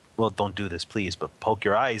 well, don't do this, please, but poke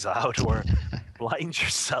your eyes out or blind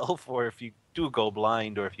yourself, or if you do go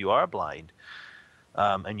blind, or if you are blind,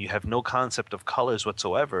 and you have no concept of colors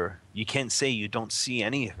whatsoever, you can't say you don't see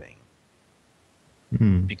anything.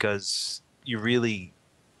 Because you really,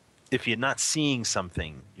 if you're not seeing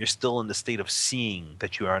something, you're still in the state of seeing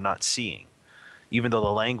that you are not seeing, even though the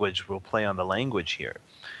language will play on the language here.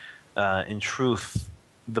 In truth,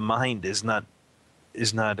 the mind is not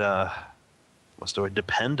what's the word,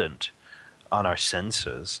 dependent on our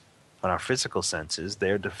senses, on our physical senses.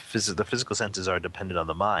 The physical senses are dependent on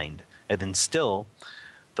the mind, and then still,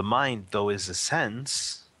 the mind, though, is a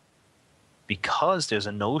sense. Because there's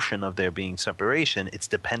a notion of there being separation, it's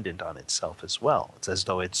dependent on itself as well. It's as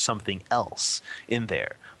though it's something else in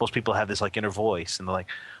there. Most people have this like inner voice, and they're like,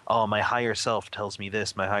 oh, my higher self tells me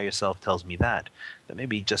this, my higher self tells me that. That may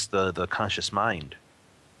be just the conscious mind.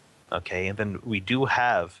 Okay, and then we do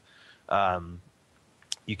have,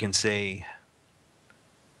 you can say,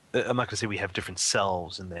 I'm not going to say we have different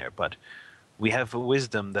selves in there, but we have a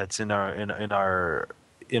wisdom that's in our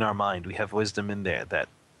mind. We have wisdom in there that,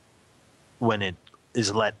 when it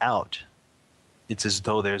is let out, it's as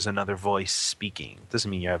though there's another voice speaking. It doesn't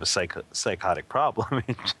mean you have a psychotic problem,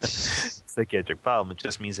 psychiatric problem. It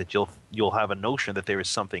just means that you'll have a notion that there is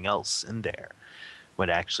something else in there, when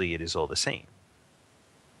actually it is all the same.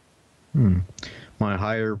 My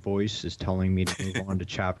higher voice is telling me to move on to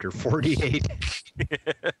chapter 48.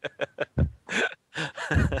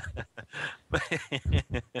 Okay.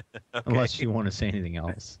 Unless you want to say anything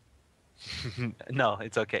else. No,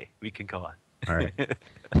 it's okay. We can go on. All right.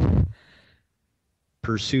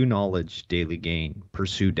 Pursue knowledge, daily gain.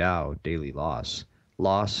 Pursue Tao, daily loss.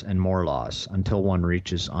 Loss and more loss, until one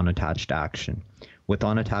reaches unattached action. With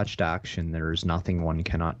unattached action, there is nothing one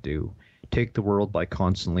cannot do. Take the world by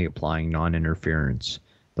constantly applying non-interference.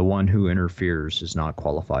 The one who interferes is not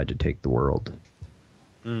qualified to take the world.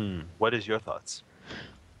 What is your thoughts?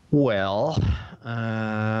 Well,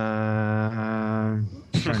 trying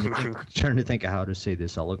to think of how to say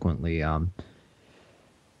this eloquently.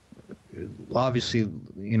 Obviously,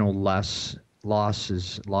 loss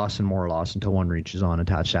and more loss until one reaches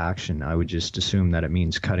unattached action. I would just assume that it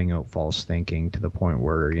means cutting out false thinking to the point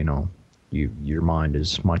where your mind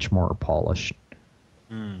is much more polished.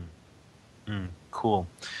 Cool.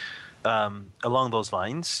 Along those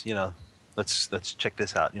lines, let's check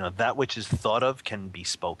this out. That which is thought of can be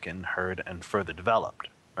spoken, heard, and further developed,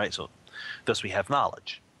 right? So thus we have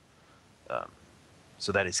knowledge.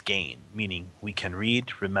 So that is gain, meaning we can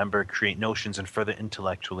read, remember, create notions, and further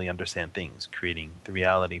intellectually understand things, creating the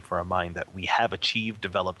reality for our mind that we have achieved,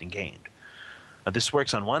 developed, and gained. Now, this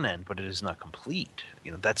works on one end, but it is not complete.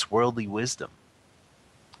 That's worldly wisdom.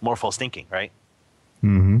 More false thinking, right?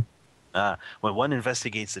 Mm-hmm. When one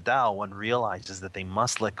investigates the Tao, one realizes that they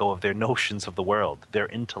must let go of their notions of the world, their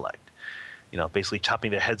intellect. Basically chopping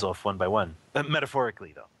their heads off one by one.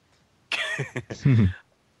 Metaphorically, though.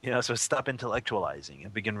 So stop intellectualizing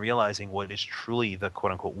and begin realizing what is truly the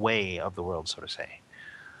quote unquote way of the world, so to say.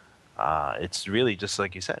 It's really just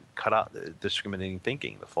like you said, cut out the discriminating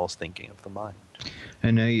thinking, the false thinking of the mind.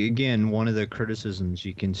 And again, one of the criticisms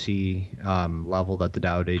you can see leveled at the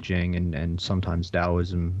Tao Te Ching and sometimes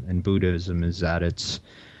Taoism and Buddhism is that it's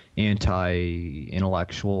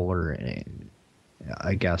anti-intellectual, or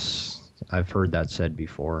I guess I've heard that said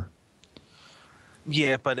before.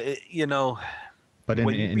 Yeah, but but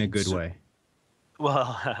in a good way.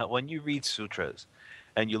 Well, when you read sutras,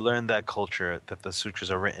 and you learn that culture that the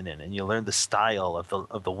sutras are written in, and you learn the style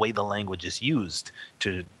of the way the language is used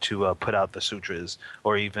to put out the sutras,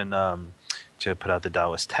 or even to put out the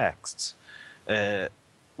Taoist texts.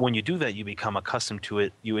 When you do that, you become accustomed to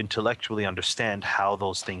it. You intellectually understand how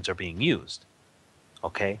those things are being used.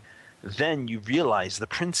 Okay, then you realize the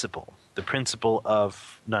principle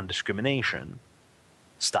of non-discrimination,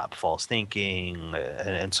 stop false thinking,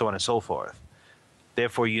 and so on and so forth.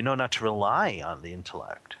 Therefore, you know not to rely on the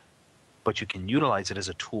intellect, but you can utilize it as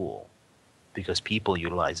a tool because people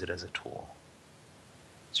utilize it as a tool.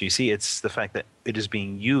 So you see, it's the fact that it is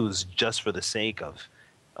being used just for the sake of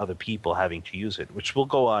other people having to use it, which will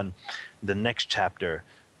go on. The next chapter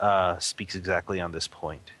speaks exactly on this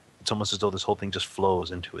point. It's almost as though this whole thing just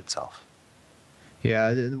flows into itself.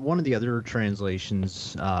 Yeah, one of the other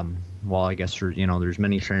translations, well, I guess there's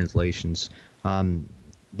many translations.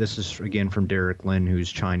 This is again from Derek Lin, who's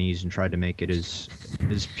Chinese and tried to make it as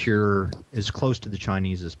pure, as close to the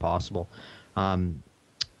Chinese as possible.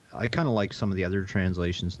 I kind of like some of the other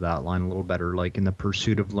translations of that line a little better, like in the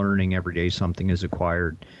pursuit of learning, every day something is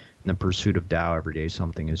acquired. In the pursuit of Tao, every day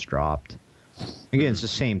something is dropped. Again, it's the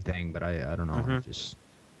same thing, but I don't know. Mm-hmm.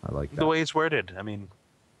 I like that. The way it's worded. I mean,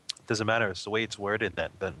 it doesn't matter. It's the way it's worded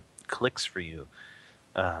that clicks for you.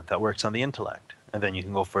 That works on the intellect. And then you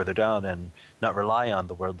can go further down and not rely on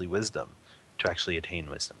the worldly wisdom to actually attain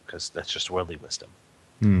wisdom, because that's just worldly wisdom.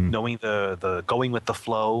 Knowing the going with the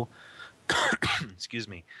flow, excuse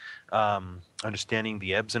me, understanding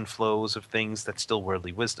the ebbs and flows of things, that's still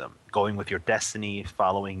worldly wisdom. Going with your destiny,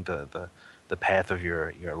 following the path of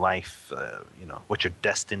your life, what you're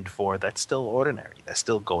destined for, that's still ordinary. That's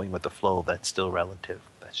still going with the flow. That's still relative.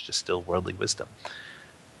 That's just still worldly wisdom.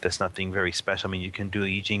 There's nothing very special. I mean, you can do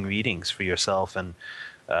I Ching readings for yourself, and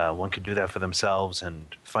one could do that for themselves and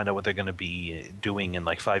find out what they're going to be doing in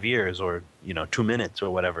like 5 years or 2 minutes or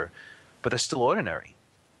whatever. But that's still ordinary,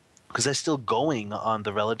 because that's still going on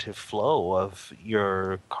the relative flow of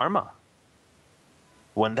your karma.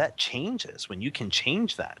 When that changes, when you can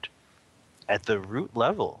change that at the root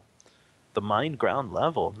level, the mind ground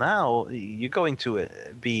level, now you're going to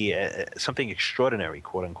be something extraordinary,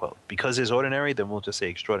 quote unquote. Because it's ordinary, then we'll just say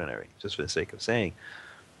extraordinary, just for the sake of saying.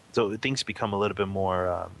 So things become a little bit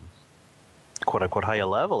more, quote unquote, higher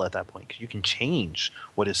level at that point, because you can change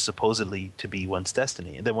what is supposedly to be one's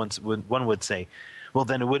destiny. And then one would say, well,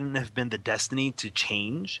 then it wouldn't have been the destiny to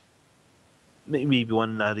change. Maybe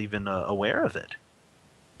one not even aware of it,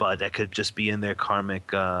 but that could just be in their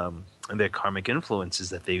karmic influences,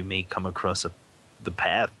 that they may come across the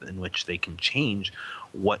path in which they can change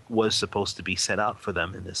what was supposed to be set out for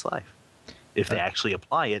them in this life. If they actually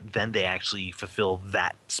apply it, then they actually fulfill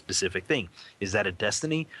that specific thing. Is that a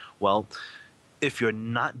destiny? Well, if you're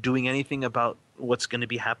not doing anything about what's going to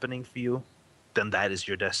be happening for you, then that is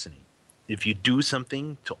your destiny. If you do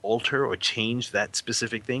something to alter or change that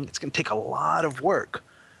specific thing, it's going to take a lot of work.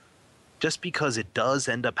 Just because it does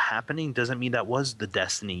end up happening doesn't mean that was the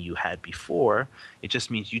destiny you had before. It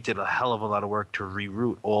just means you did a hell of a lot of work to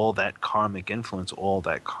reroute all that karmic influence, all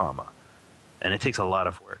that karma. And it takes a lot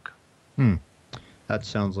of work. That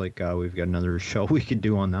sounds like we've got another show we could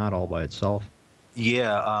do on that all by itself.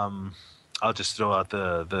 Yeah, I'll just throw out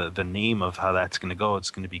the name of how that's going to go.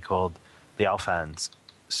 It's going to be called Liao Fan's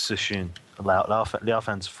Sishun, Liao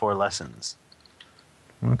Fan's 4 Lessons.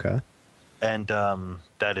 Okay. And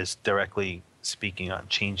that is directly speaking on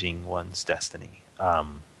changing one's destiny.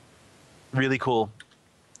 Really cool.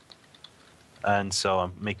 And so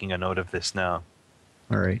I'm making a note of this now.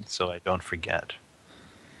 All right. So I don't forget.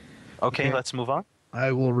 Okay, let's move on.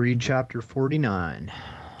 I will read chapter 49.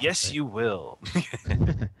 Yes, you will.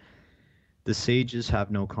 The sages have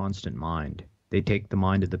no constant mind. They take the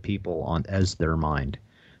mind of the people as their mind.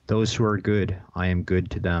 Those who are good, I am good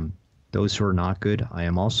to them. Those who are not good, I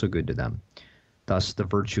am also good to them. Thus the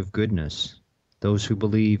virtue of goodness. Those who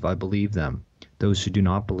believe, I believe them. Those who do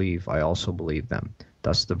not believe, I also believe them.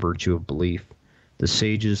 Thus the virtue of belief. The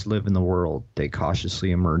sages live in the world. They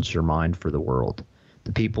cautiously emerge their mind for the world.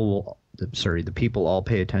 The people all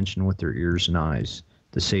pay attention with their ears and eyes.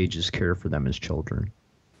 The sages care for them as children.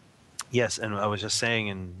 Yes, and I was just saying,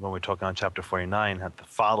 and when we're talking on chapter 49, that the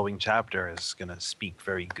following chapter is going to speak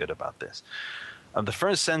very good about this. The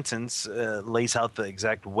first sentence lays out the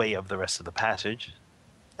exact way of the rest of the passage,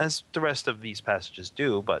 as the rest of these passages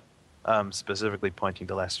do, but specifically pointing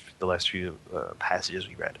to the last few passages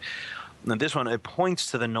we read. Now, this one, it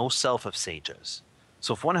points to the no self of sages.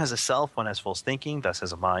 So if one has a self, one has false thinking, thus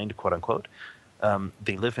has a mind, quote unquote.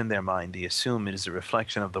 They live in their mind. They assume it is a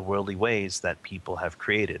reflection of the worldly ways that people have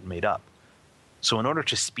created, made up. So in order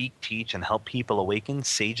to speak, teach, and help people awaken,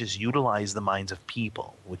 sages utilize the minds of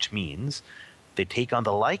people, which means they take on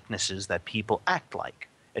the likenesses that people act like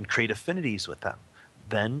and create affinities with them.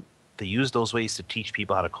 Then they use those ways to teach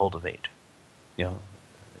people how to cultivate. You know,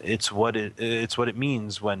 it's what it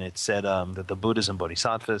means when it said that the Buddhas and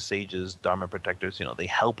Bodhisattvas, sages, Dharma protectors, they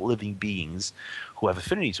help living beings who have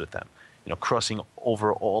affinities with them. Crossing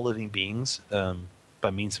over all living beings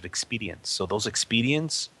by means of expedients. So those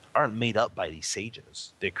expedients aren't made up by these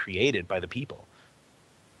sages; they're created by the people.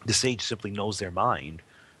 The sage simply knows their mind,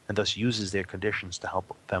 and thus uses their conditions to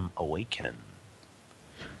help them awaken.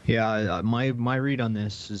 Yeah, my read on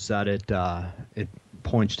this is that it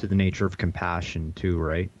points to the nature of compassion too,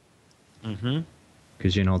 right? Mm-hmm.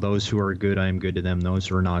 Because those who are good, I am good to them. Those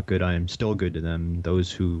who are not good, I am still good to them.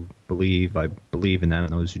 Those who believe, I believe in them.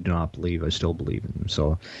 And those who do not believe, I still believe in them.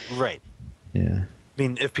 So, Right. yeah. I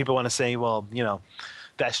mean, if people want to say, well,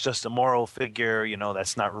 that's just a moral figure,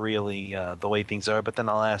 that's not really the way things are. But then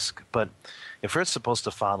I'll ask, but if we're supposed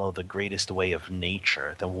to follow the greatest way of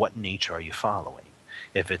nature, then what nature are you following?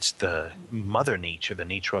 If it's the mother nature, the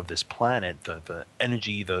nature of this planet, the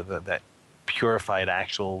energy, that purified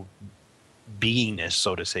actual beingness,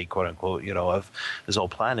 so to say, quote unquote, of this whole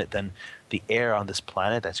planet, then the air on this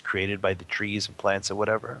planet that's created by the trees and plants or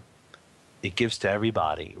whatever, it gives to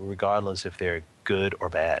everybody, regardless if they're good or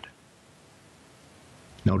bad.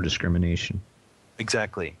 No discrimination.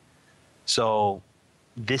 Exactly. So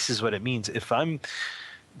this is what it means. If I'm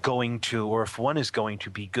going to, or if one is going to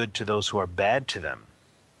be good to those who are bad to them,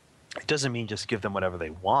 it doesn't mean just give them whatever they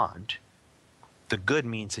want. The good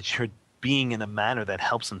means that you're being in a manner that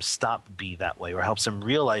helps them stop be that way, or helps them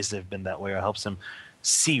realize they've been that way, or helps them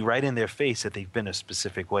see right in their face that they've been a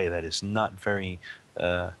specific way that is not very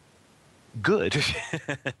good.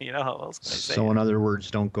 How else can I say So, it? in other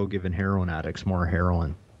words, don't go giving heroin addicts more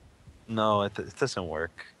heroin. No, it doesn't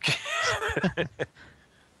work.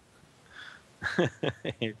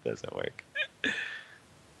 It doesn't work.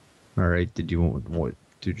 All right.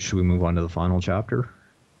 Should we move on to the final chapter?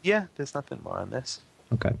 Yeah, there's nothing more on this.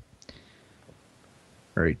 Okay.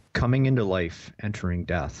 All right. Coming into life, entering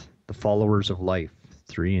death. The followers of life,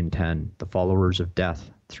 3 and 10. The followers of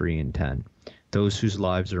death, 3 and 10. Those whose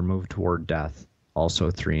lives are moved toward death,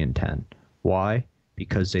 also 3 and 10. Why?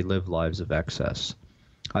 Because they live lives of excess.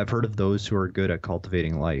 I've heard of those who are good at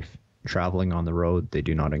cultivating life. Traveling on the road, they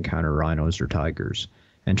do not encounter rhinos or tigers.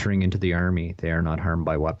 Entering into the army, they are not harmed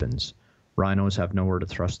by weapons. Rhinos have nowhere to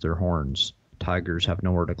thrust their horns. Tigers have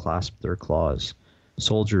nowhere to clasp their claws.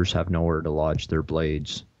 Soldiers have nowhere to lodge their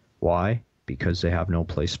blades. Why? Because they have no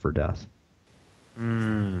place for death.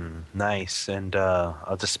 Nice. And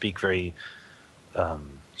I'll just speak very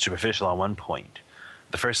superficial on one point.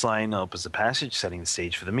 The first line opens the passage, setting the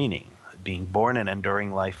stage for the meaning. Being born and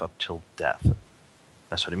enduring life up till death.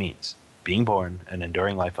 That's what it means. Being born and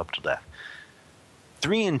enduring life up till death.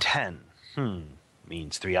 3 and 10.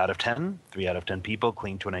 Means 3 out of 10. 3 out of 10 people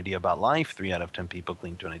cling to an idea about life. 3 out of 10 people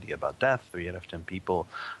cling to an idea about death. 3 out of 10 people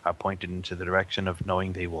are pointed into the direction of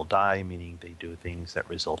knowing they will die, meaning they do things that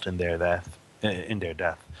result in their death.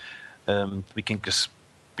 We can just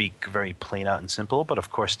speak very plain out and simple, but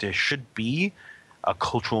of course there should be a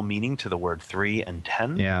cultural meaning to the word 3 and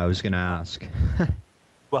 10. Yeah, I was going to ask.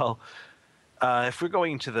 Well, if we're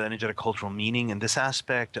going to the energetic cultural meaning in this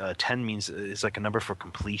aspect, 10 is like a number for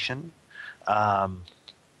completion,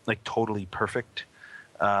 like totally perfect.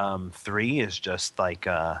 3 is just like,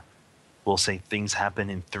 we'll say things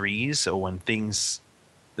happen in threes. So when things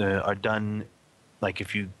are done, like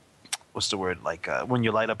if you, what's the word? Like when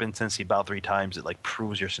you light up incense, you bow 3 times, it like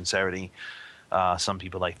proves your sincerity. Some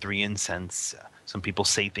people like 3 incense. Some people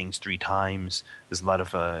say things 3 times. There's a lot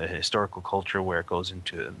of historical culture where it goes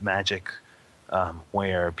into magic,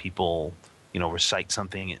 where people, recite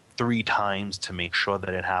something 3 times to make sure that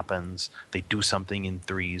it happens. They do something in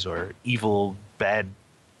threes, or evil, bad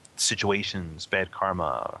situations, bad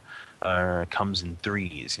karma, comes in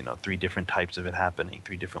threes, 3 different types of it happening,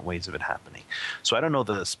 3 different ways of it happening. So I don't know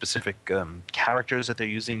the specific characters that they're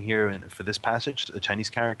using here for this passage, the Chinese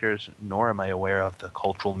characters, nor am I aware of the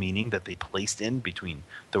cultural meaning that they placed in between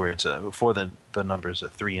the words for the numbers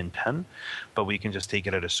 3 and 10, but we can just take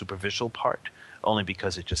it at a superficial part, only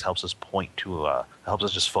because it just helps us point to, helps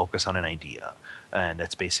us just focus on an idea. And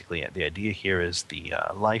that's basically it. The idea here is the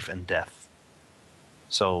life and death.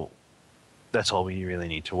 So that's all we really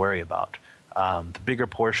need to worry about. The bigger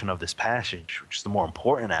portion of this passage, which is the more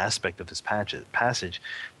important aspect of this passage,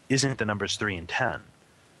 isn't the numbers 3 and 10.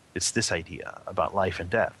 It's this idea about life and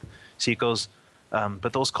death. See, it goes,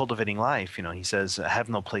 but those cultivating life, he says, have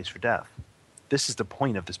no place for death. This is the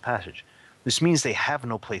point of this passage. This means they have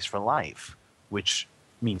no place for life, which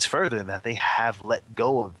means further that they have let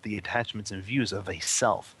go of the attachments and views of a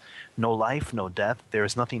self. No life, no death. There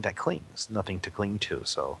is nothing that clings, nothing to cling to.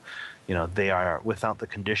 So, they are without the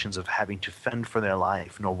conditions of having to fend for their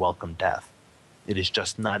life nor welcome death. It is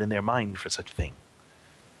just not in their mind for such thing.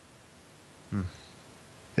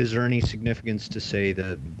 Is there any significance to say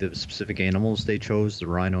that the specific animals they chose, the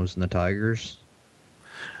rhinos and the tigers?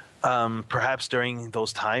 Perhaps during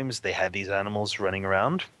those times they had these animals running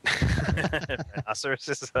around.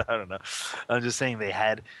 Rhinoceroses, I don't know. I'm just saying they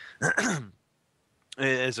had,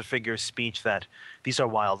 as a figure of speech, that these are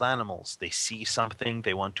wild animals. They see something,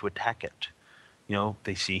 they want to attack it.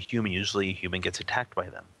 They see a human. Usually a human gets attacked by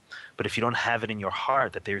them. But if you don't have it in your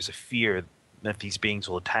heart that there's a fear that these beings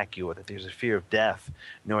will attack you, or that there's a fear of death,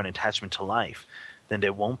 nor an attachment to life, then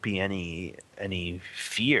there won't be any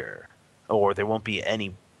fear, or there won't be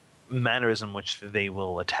any mannerism which they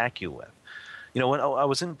will attack you with. When I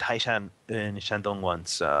was in Taishan in Shandong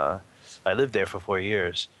once, I lived there for 4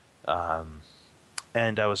 years,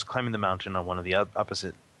 and I was climbing the mountain on one of the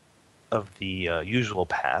opposite of the usual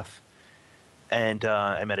path, and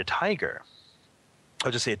I met a tiger.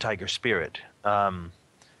 I'll just say a tiger spirit, and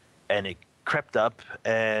it crept up,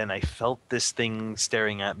 and I felt this thing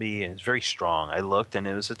staring at me, and it's very strong. I looked, and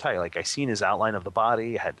it was a tiger. Like, I seen his outline of the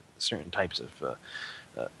body. It had certain types of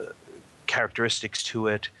characteristics to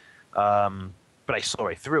it, but I saw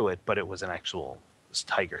right through it. But it was an actual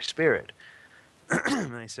tiger spirit.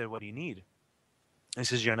 And I said, "What do you need?" He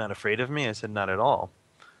says, "You're not afraid of me?" I said, "Not at all."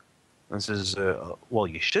 And says, "Well,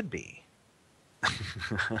 you should be."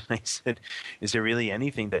 And I said, "Is there really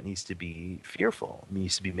anything that needs to be fearful,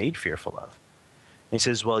 needs to be made fearful of?" And he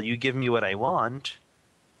says, "Well, you give me what I want,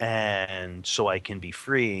 and so I can be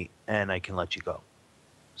free, and I can let you go."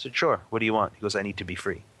 I said, "Sure, what do you want?" He goes, "I need to be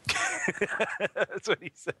free." That's what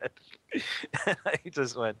he said. And I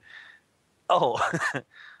just went, "Oh,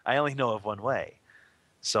 I only know of one way,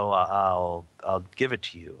 so I'll give it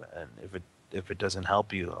to you, and if it doesn't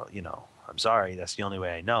help you, I'm sorry. That's the only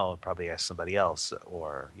way I know. I'll probably ask somebody else,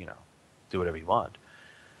 or do whatever you want."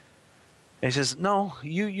 And he says, "No,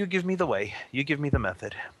 you give me the way. You give me the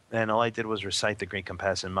method." And all I did was recite the Great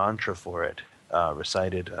Compassion mantra for it.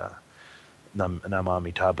 Recited Nam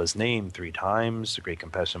Amitabha's name 3 times, the Great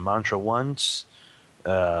Compassion mantra once.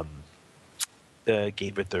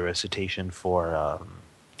 Gave it the recitation for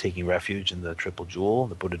taking refuge in the Triple Jewel,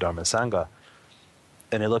 the Buddha Dharma Sangha.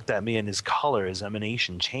 And he looked at me, and his color, his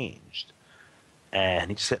emanation changed. And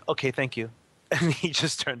he just said, "Okay, thank you." And he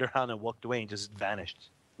just turned around and walked away and just vanished.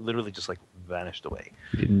 Literally just vanished away.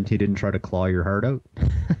 He didn't try to claw your heart out?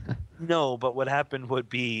 No, but what happened would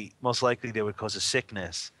be, most likely they would cause a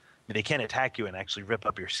sickness. I mean, they can't attack you and actually rip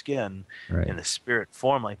up your skin in a spirit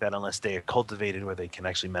form like that unless they are cultivated where they can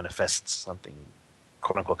actually manifest something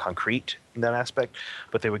quote unquote concrete in that aspect.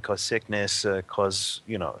 But they would cause sickness, cause,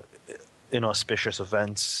 inauspicious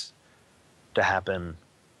events to happen.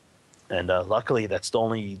 And luckily, that's the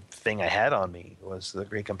only thing I had on me was the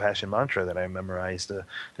Great Compassion mantra that I memorized. The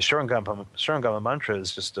Shurangama mantra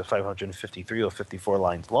is just 553 or 54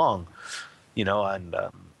 lines long, and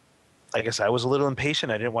I guess I was a little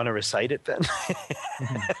impatient. I didn't want to recite it then.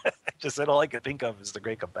 I just said all I could think of is the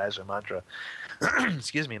Great Compassion mantra.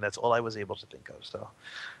 Excuse me, and that's all I was able to think of. So,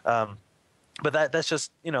 but that's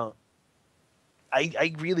just,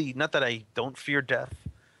 I really, not that I don't fear death.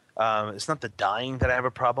 It's not the dying that I have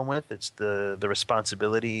a problem with. It's the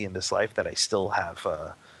responsibility in this life that I still have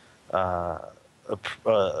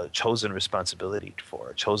a chosen responsibility for,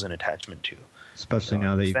 a chosen attachment to. Especially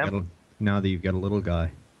now that you've got a little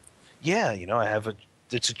guy. Yeah, I have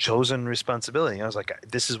it's a chosen responsibility. I was like,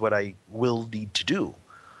 this is what I will need to do.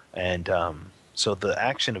 And so the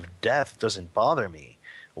action of death doesn't bother me.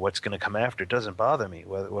 What's going to come after doesn't bother me,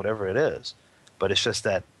 whatever it is. But it's just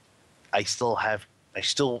that I still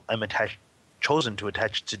am attached chosen to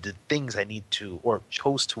attach to the things I need to, or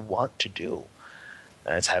chose to want to do.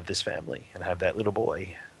 It's have this family and have that little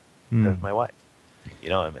boy as my wife,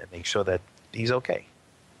 and make sure that he's okay.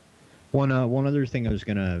 One other thing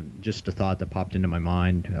just a thought that popped into my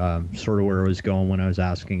mind, sort of where I was going when I was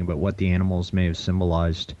asking about what the animals may have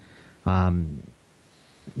symbolized. I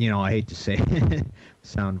hate to say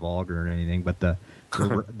sound vulgar or anything, but the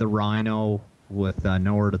rhino with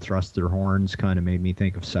nowhere to thrust their horns kind of made me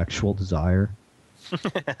think of sexual desire.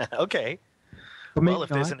 Okay. But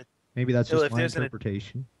maybe that's just my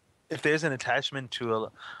interpretation. If there's an attachment to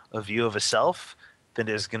a view of a self, then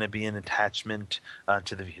there's going to be an attachment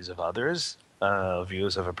to the views of others,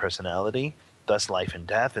 views of a personality, thus life and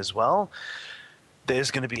death as well. There's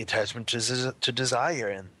going to be attachment to desire.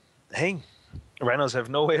 And hey, rhinos have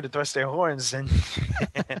nowhere to thrust their horns, and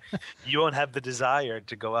you won't have the desire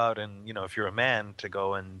to go out and, if you're a man, to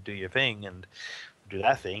go and do your thing and do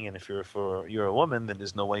that thing. And if you're a woman, then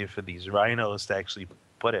there's no way for these rhinos to actually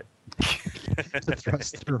put it. To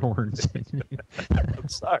thrust their horns. I'm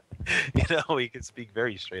sorry. We can speak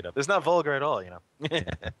very straight up. It's not vulgar at all, Anyway,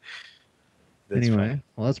 funny.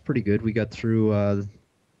 Well, that's pretty good. We got through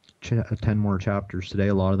 10 more chapters today.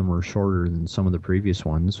 A lot of them were shorter than some of the previous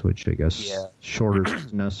ones, which I guess shorter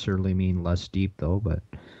doesn't necessarily mean less deep, though. But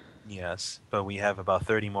yes, but we have about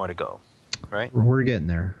 30 more to go, right? We're getting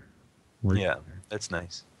there. That's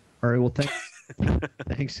nice. All right, well,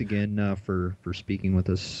 thanks again for speaking with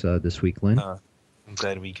us this week, Lynn. I'm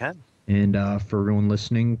glad we can. And for everyone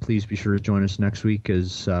listening, please be sure to join us next week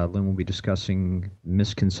as Lynn will be discussing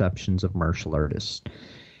misconceptions of martial artists.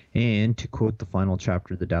 And to quote the final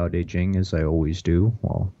chapter of the Tao Te Ching, as I always do,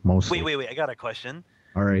 well, mostly... Wait, I got a question.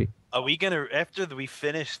 All right. Are we going to, after we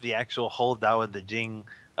finish the actual whole Tao Te Ching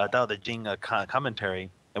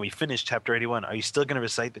commentary, and we finish chapter 81, are you still going to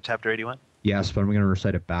recite the chapter 81? Yes, but I'm going to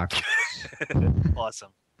recite it backwards. Awesome.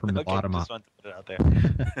 From the bottom up. Just want to put it out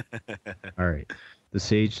there. All right. The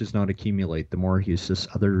sage does not accumulate. The more he assists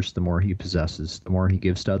others, the more he possesses. The more he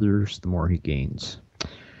gives to others, the more he gains.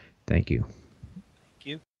 Thank you.